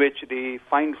domain in which they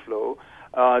find flow.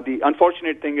 The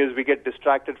unfortunate thing is we get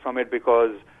distracted from it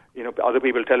because, other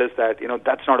people tell us that,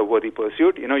 that's not a worthy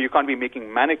pursuit. You can't be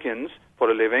making mannequins for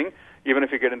a living, even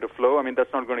if you get into flow. I mean,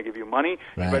 that's not going to give you money.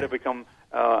 Right. You better become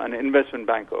an investment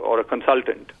banker or a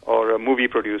consultant or a movie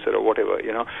producer or whatever,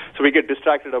 So we get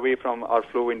distracted away from our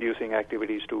flow-inducing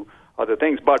activities to other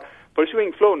things. But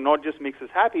pursuing flow not just makes us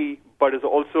happy, but is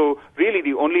also really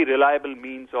the only reliable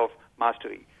means of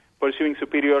mastery. Pursuing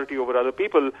superiority over other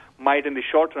people might, in the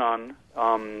short run,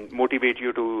 motivate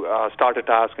you to start a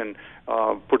task and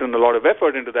put in a lot of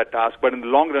effort into that task, but in the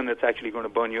long run, it's actually going to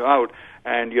burn you out,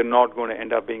 and you're not going to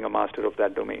end up being a master of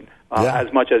that domain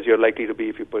as much as you're likely to be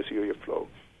if you pursue your flow.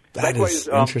 That is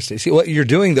interesting. See, what you're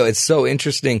doing, though, it's so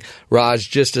interesting, Raj,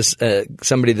 just as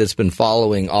somebody that's been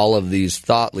following all of these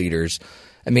thought leaders.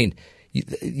 I mean,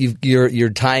 you're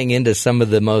tying into some of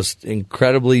the most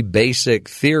incredibly basic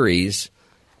theories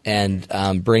and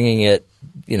bringing it,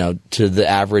 to the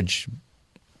average,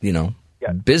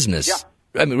 business.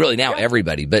 Yeah. I mean, really now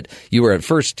everybody, but you were at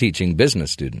first teaching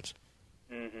business students.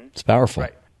 Mm-hmm. It's powerful.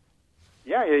 Right.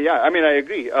 Yeah. I mean, I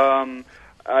agree.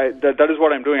 That is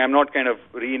what I'm doing. I'm not kind of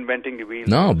reinventing the wheel.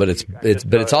 No, but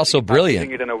it's also brilliant.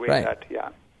 Doing it in a way that,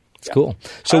 it's cool.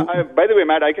 So, by the way,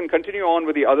 Matt, I can continue on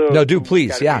with the other. No, do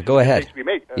please. Yeah, go ahead.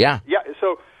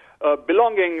 So,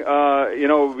 belonging.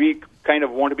 We kind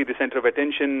of want to be the center of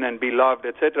attention and be loved,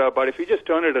 etc. But if we just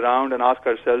turn it around and ask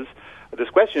ourselves this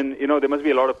question, there must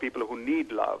be a lot of people who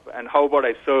need love, and how about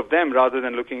I serve them rather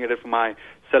than looking at it from my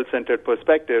self-centered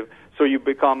perspective? So you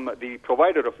become the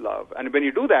provider of love, and when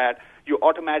you do that, you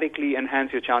automatically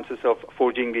enhance your chances of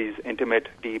forging these intimate,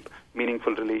 deep,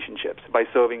 meaningful relationships by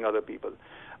serving other people.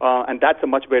 And that's a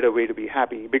much better way to be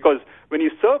happy, because when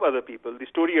you serve other people, the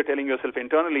story you're telling yourself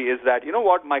internally is that,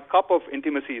 my cup of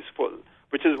intimacy is full,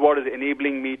 which is what is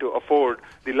enabling me to afford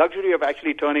the luxury of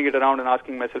actually turning it around and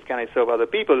asking myself, can I serve other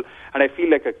people? And I feel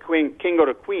like a king or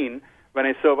a queen when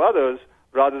I serve others,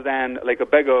 rather than like a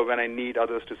beggar when I need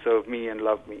others to serve me and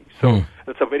love me. So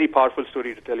that's a very powerful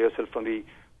story to tell yourself from the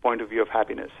point of view of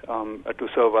happiness, to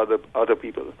serve other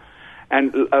people.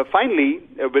 And finally,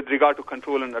 with regard to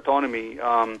control and autonomy,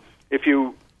 if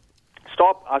you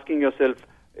stop asking yourself,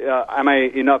 am I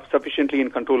sufficiently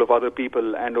in control of other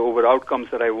people and over outcomes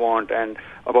that I want and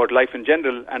about life in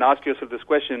general, and ask yourself this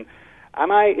question,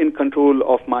 am I in control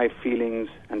of my feelings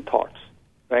and thoughts,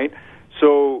 right?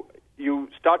 So you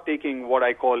start taking what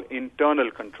I call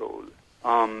internal control,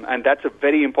 and that's a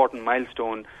very important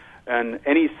milestone in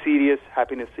any serious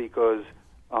happiness seeker's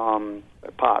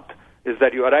path, is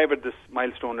that you arrive at this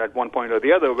milestone at one point or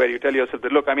the other where you tell yourself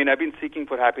that, look, I've been seeking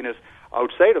for happiness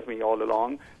outside of me all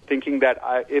along, thinking that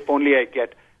if only I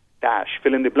get dash,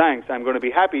 fill in the blanks, I'm going to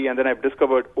be happy, and then I've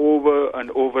discovered over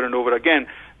and over and over again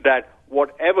that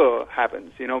whatever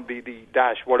happens, the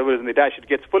dash, whatever is in the dash, it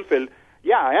gets fulfilled.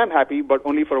 Yeah, I am happy, but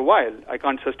only for a while. I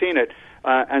can't sustain it.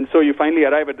 And so you finally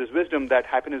arrive at this wisdom that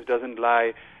happiness doesn't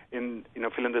lie in,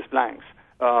 fill in this blanks.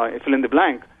 Fill in the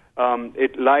blank.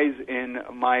 It lies in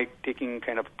my taking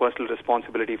kind of personal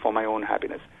responsibility for my own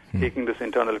happiness, taking this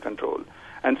internal control.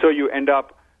 And so you end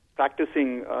up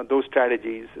practicing those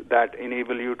strategies that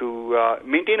enable you to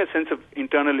maintain a sense of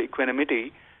internal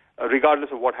equanimity regardless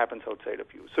of what happens outside of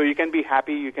you. So you can be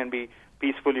happy, you can be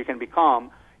peaceful, you can be calm,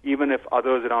 even if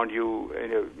others around you,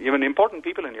 even important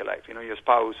people in your life, your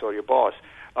spouse or your boss,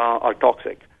 are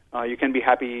toxic. You can be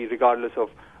happy regardless of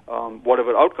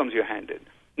whatever outcomes you're handed.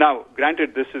 Now,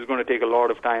 granted, this is going to take a lot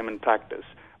of time and practice,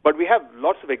 but we have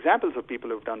lots of examples of people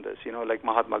who've done this, like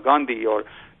Mahatma Gandhi or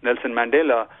Nelson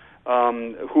Mandela,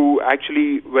 who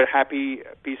actually were happy,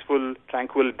 peaceful,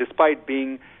 tranquil, despite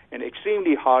being in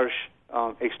extremely harsh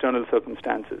external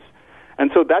circumstances.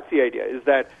 And so that's the idea, is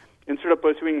that instead of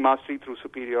pursuing mastery through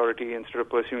superiority, instead of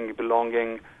pursuing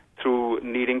belonging through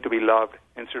needing to be loved,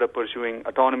 instead of pursuing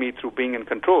autonomy through being in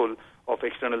control of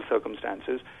external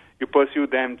circumstances, you pursue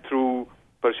them through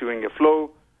pursuing a flow,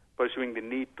 pursuing the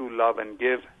need to love and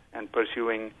give, and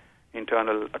pursuing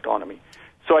internal autonomy.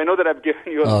 So I know that I've given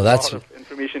you a lot of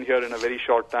information here in a very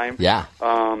short time. Yeah.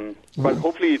 But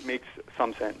hopefully it makes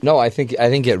some sense. No, I think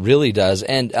it really does.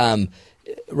 And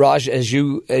Raj, as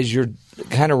you're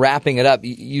kind of wrapping it up,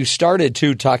 you started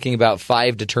too talking about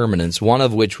 5 determinants, one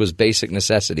of which was basic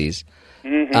necessities.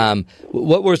 Mm-hmm.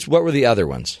 What were the other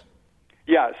ones?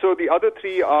 Yeah, so the other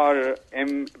 3 are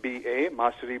MBA,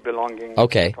 Mastery, Belonging,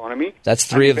 Autonomy. That's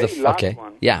 3 of the last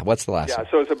one. Yeah, what's the last one?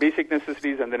 Yeah, so basic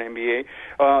necessities and then MBA.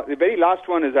 The very last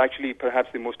one is actually perhaps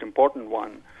the most important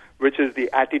one, which is the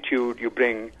attitude you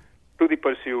bring to the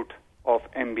pursuit of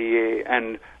MBA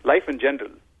and life in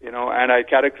general. And I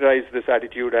characterize this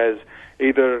attitude as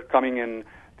either coming in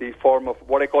the form of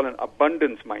what I call an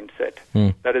abundance mindset.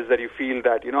 That is, that you feel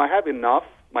that, I have enough,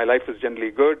 my life is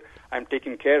generally good, I'm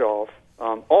taken care of,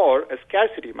 or a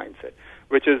scarcity mindset,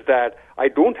 which is that I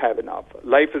don't have enough.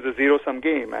 Life is a zero-sum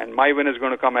game, and my win is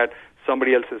going to come at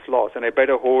somebody else's loss, and I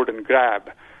better hoard and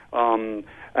grab.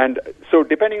 And so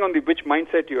depending on which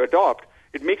mindset you adopt,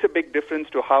 it makes a big difference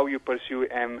to how you pursue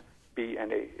M, B,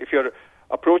 and A. If you're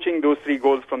approaching those 3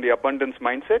 goals from the abundance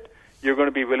mindset, you're going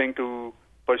to be willing to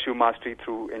pursue mastery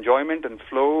through enjoyment and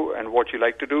flow and what you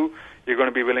like to do. You're going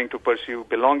to be willing to pursue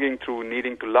belonging through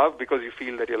needing to love because you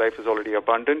feel that your life is already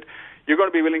abundant. You're going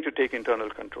to be willing to take internal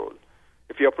control.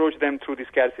 If you approach them through the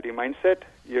scarcity mindset,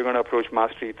 you're going to approach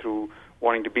mastery through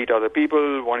wanting to beat other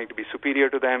people, wanting to be superior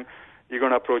to them. You're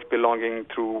going to approach belonging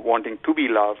through wanting to be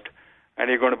loved. And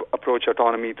you're going to approach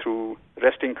autonomy through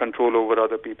wresting control over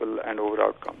other people and over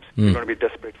outcomes. You're going to be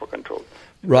desperate for control.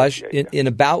 Raj, in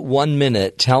about 1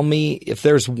 minute, tell me if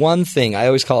there's one thing, I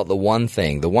always call it the one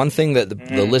thing that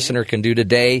the listener can do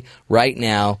today, right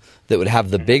now, that would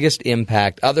have the biggest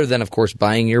impact, other than, of course,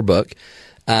 buying your book.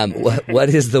 What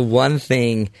is the one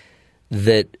thing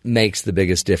that makes the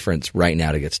biggest difference right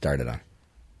now to get started on?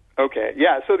 Okay,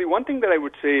 yeah. So the one thing that I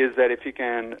would say is that if you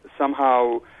can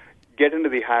somehow get into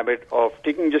the habit of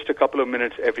taking just a couple of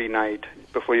minutes every night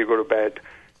before you go to bed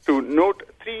to note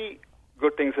 3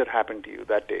 good things that happened to you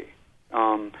that day.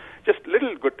 Just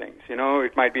little good things,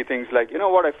 It might be things like,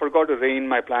 I forgot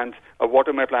to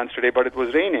water my plants today, but it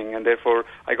was raining, and therefore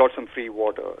I got some free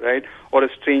water, right? Or a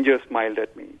stranger smiled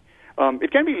at me.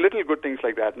 It can be little good things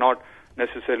like that, not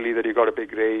necessarily that you got a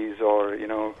big raise or,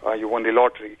 you won the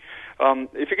lottery.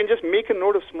 If you can just make a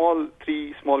note of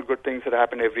 3 small good things that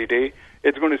happen every day,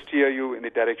 it's going to steer you in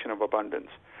the direction of abundance.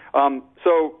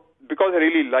 So because I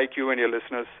really like you and your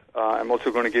listeners, I'm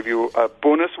also going to give you a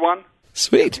bonus one.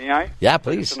 Sweet. May I? Yeah,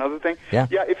 please. That's another thing. Yeah,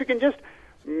 if you can just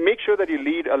make sure that you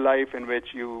lead a life in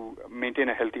which you maintain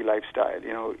a healthy lifestyle,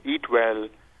 eat well,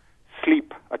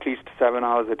 sleep at least 7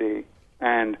 hours a day,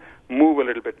 and move a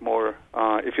little bit more.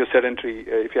 If you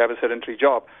have a sedentary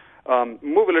job,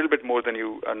 move a little bit more than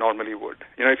you normally would.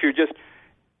 If you just,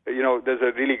 there's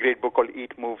a really great book called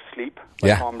Eat, Move, Sleep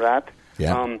by Tom Rath.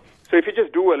 Yeah. So if you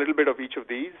just do a little bit of each of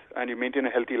these and you maintain a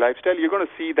healthy lifestyle, you're going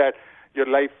to see that your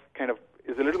life kind of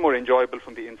is a little more enjoyable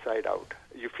from the inside out.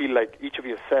 You feel like each of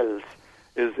your cells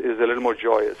is a little more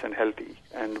joyous and healthy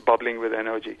and bubbling with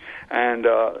energy. And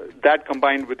that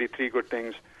combined with the three good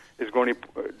things is going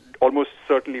to almost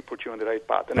certainly put you on the right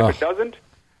path. And if it doesn't,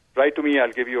 write to me.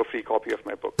 I'll give you a free copy of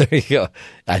my book. There you go.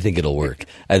 I think it'll work.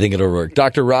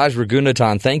 Dr. Raj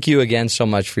Raghunathan, thank you again so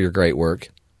much for your great work.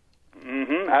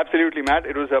 Absolutely, Matt.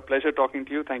 It was a pleasure talking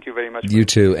to you. Thank you very much. You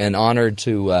too, and honored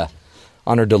to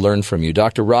learn from you.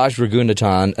 Dr. Raj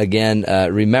Raghunathan, again,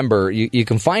 remember, you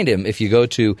can find him if you go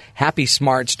to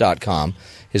happysmarts.com.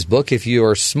 His book, if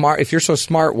you're so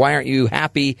smart, why aren't you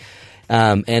happy?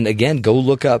 And again, go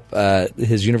look up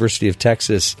his University of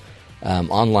Texas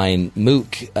online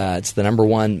MOOC. It's the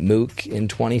 #1 MOOC in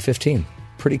 2015.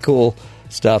 Pretty cool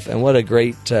stuff, and what a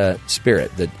great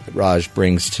spirit that Raj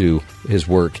brings to his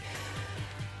work.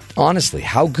 Honestly,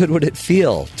 how good would it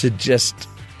feel to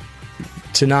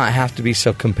not have to be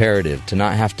so comparative, to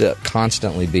not have to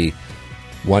constantly be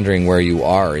wondering where you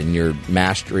are in your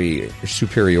mastery, your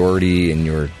superiority, in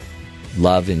your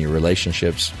love, in your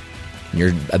relationships, in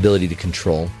your ability to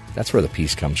control? That's where the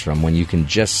peace comes from, when you can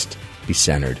just be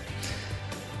centered.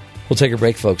 We'll take a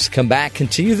break, folks. Come back,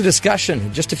 continue the discussion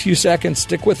in just a few seconds.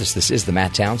 Stick with us. This is the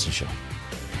Matt Townsend Show.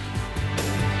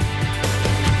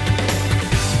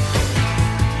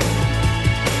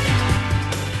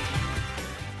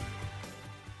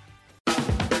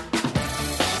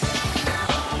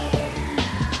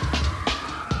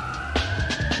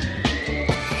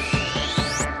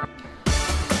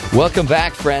 Welcome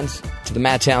back, friends, to the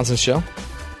Matt Townsend Show.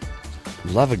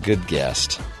 Love a good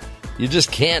guest. You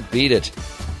just can't beat it.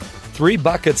 3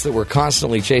 buckets that we're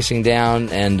constantly chasing down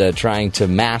and trying to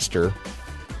master.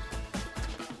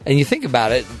 And you think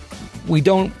about it, we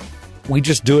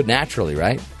just do it naturally,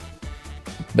 right?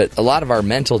 But a lot of our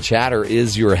mental chatter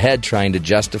is your head trying to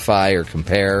justify or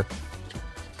compare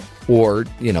or,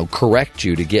 correct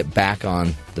you to get back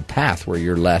on the path where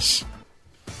you're less,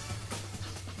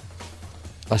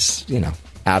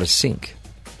 out of sync.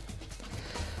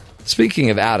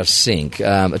 Speaking of out of sync,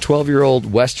 a 12-year-old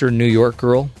Western New York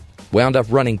girl wound up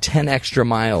running 10 extra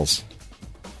miles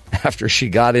after she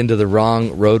got into the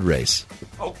wrong road race.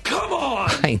 Oh, come on!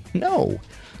 I know.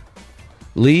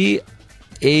 Lee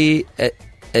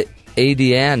Adianez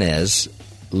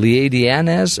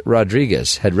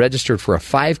Rodriguez had registered for a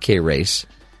 5K race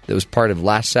that was part of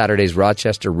last Saturday's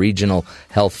Rochester Regional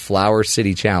Health Flower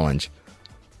City Challenge.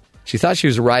 She thought she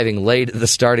was arriving late at the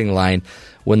starting line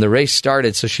when the race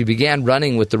started, so she began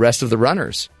running with the rest of the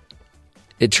runners.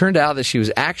 It turned out that she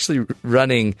was actually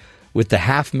running with the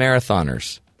half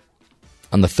marathoners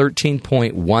on the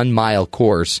 13.1 mile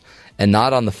course and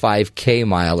not on the 5K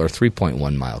mile or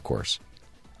 3.1 mile course.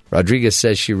 Rodriguez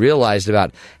says she realized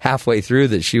about halfway through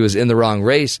that she was in the wrong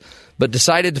race, but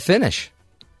decided to finish.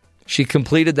 She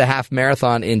completed the half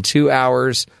marathon in 2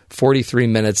 hours, 43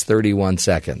 minutes, 31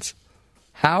 seconds.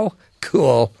 How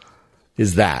cool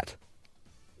is that?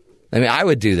 I mean, I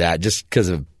would do that just because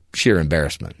of sheer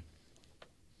embarrassment.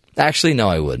 Actually, no,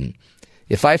 I wouldn't.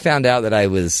 If I found out that I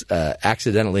was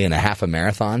accidentally in a half a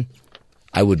marathon,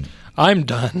 I would. I'm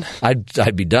done.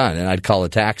 I'd be done, and I'd call a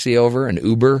taxi over, an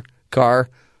Uber car.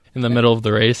 In the middle of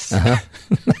the race?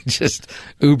 Just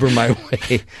Uber my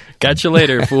way. Catch you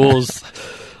later, fools.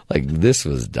 Like, this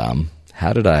was dumb.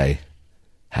 How did I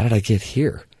get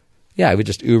here? Yeah, I would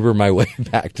just Uber my way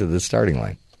back to the starting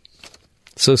line.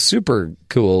 So super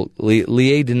cool.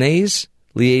 Lee Denise,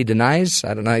 I don't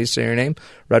know how you say your name,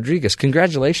 Rodriguez,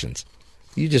 congratulations.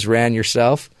 You just ran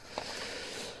yourself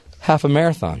half a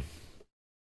marathon.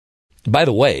 By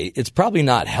the way, it's probably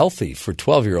not healthy for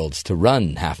 12-year-olds to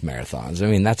run half marathons. I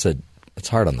mean, it's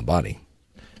hard on the body.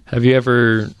 Have you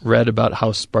ever read about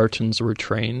how Spartans were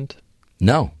trained?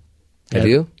 No. Have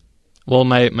you? Well,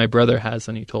 my brother has,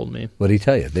 and he told me. What did he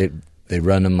tell you? They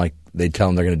run them like they tell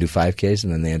them they're going to do 5Ks,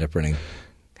 and then they end up running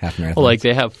half marathons. Well, like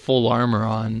they have full armor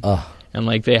on, and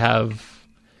like they have,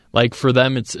 like for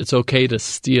them, it's okay to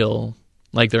steal.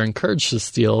 Like they're encouraged to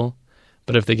steal,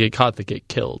 but if they get caught, they get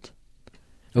killed.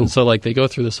 Ooh. And so like they go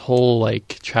through this whole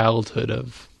like childhood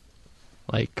of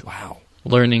like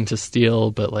learning to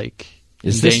steal, but like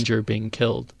in danger of being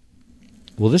killed.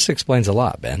 Well, this explains a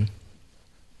lot, Ben.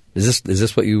 Is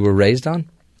this what you were raised on?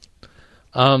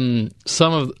 Some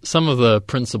of the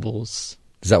principles.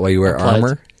 Is that why you wear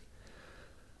armor?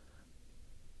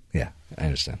 Yeah, I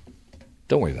understand.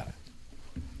 Don't worry about it.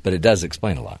 But it does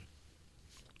explain a lot.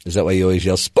 Is that why you always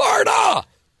yell, Sparta?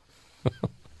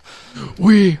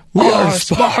 We are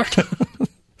Sparta.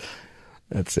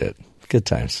 That's it. Good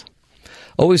times.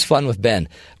 Always fun with Ben.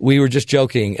 We were just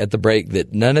joking at the break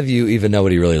that none of you even know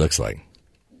what he really looks like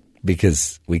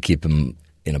because we keep him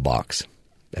in a box.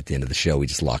 At the end of the show, we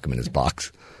just lock him in his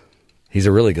box. He's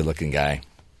a really good-looking guy.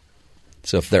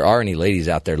 So if there are any ladies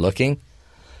out there looking,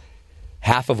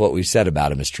 half of what we've said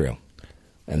about him is true.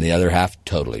 And the other half,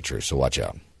 totally true. So watch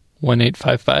out.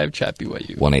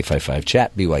 1-855-CHAT-BYU.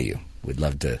 1-855-CHAT-BYU. We'd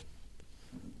love to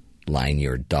line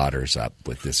your daughters up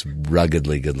with this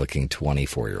ruggedly good-looking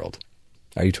 24-year-old.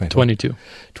 Are you 24? 22.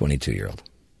 22-year-old.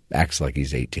 Acts like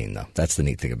he's 18, though. That's the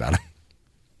neat thing about him.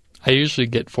 I usually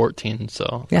get 14,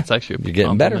 so that's actually a big You're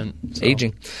getting better. compliment, so.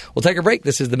 Aging. We'll take a break.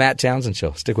 This is the Matt Townsend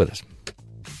Show. Stick with us.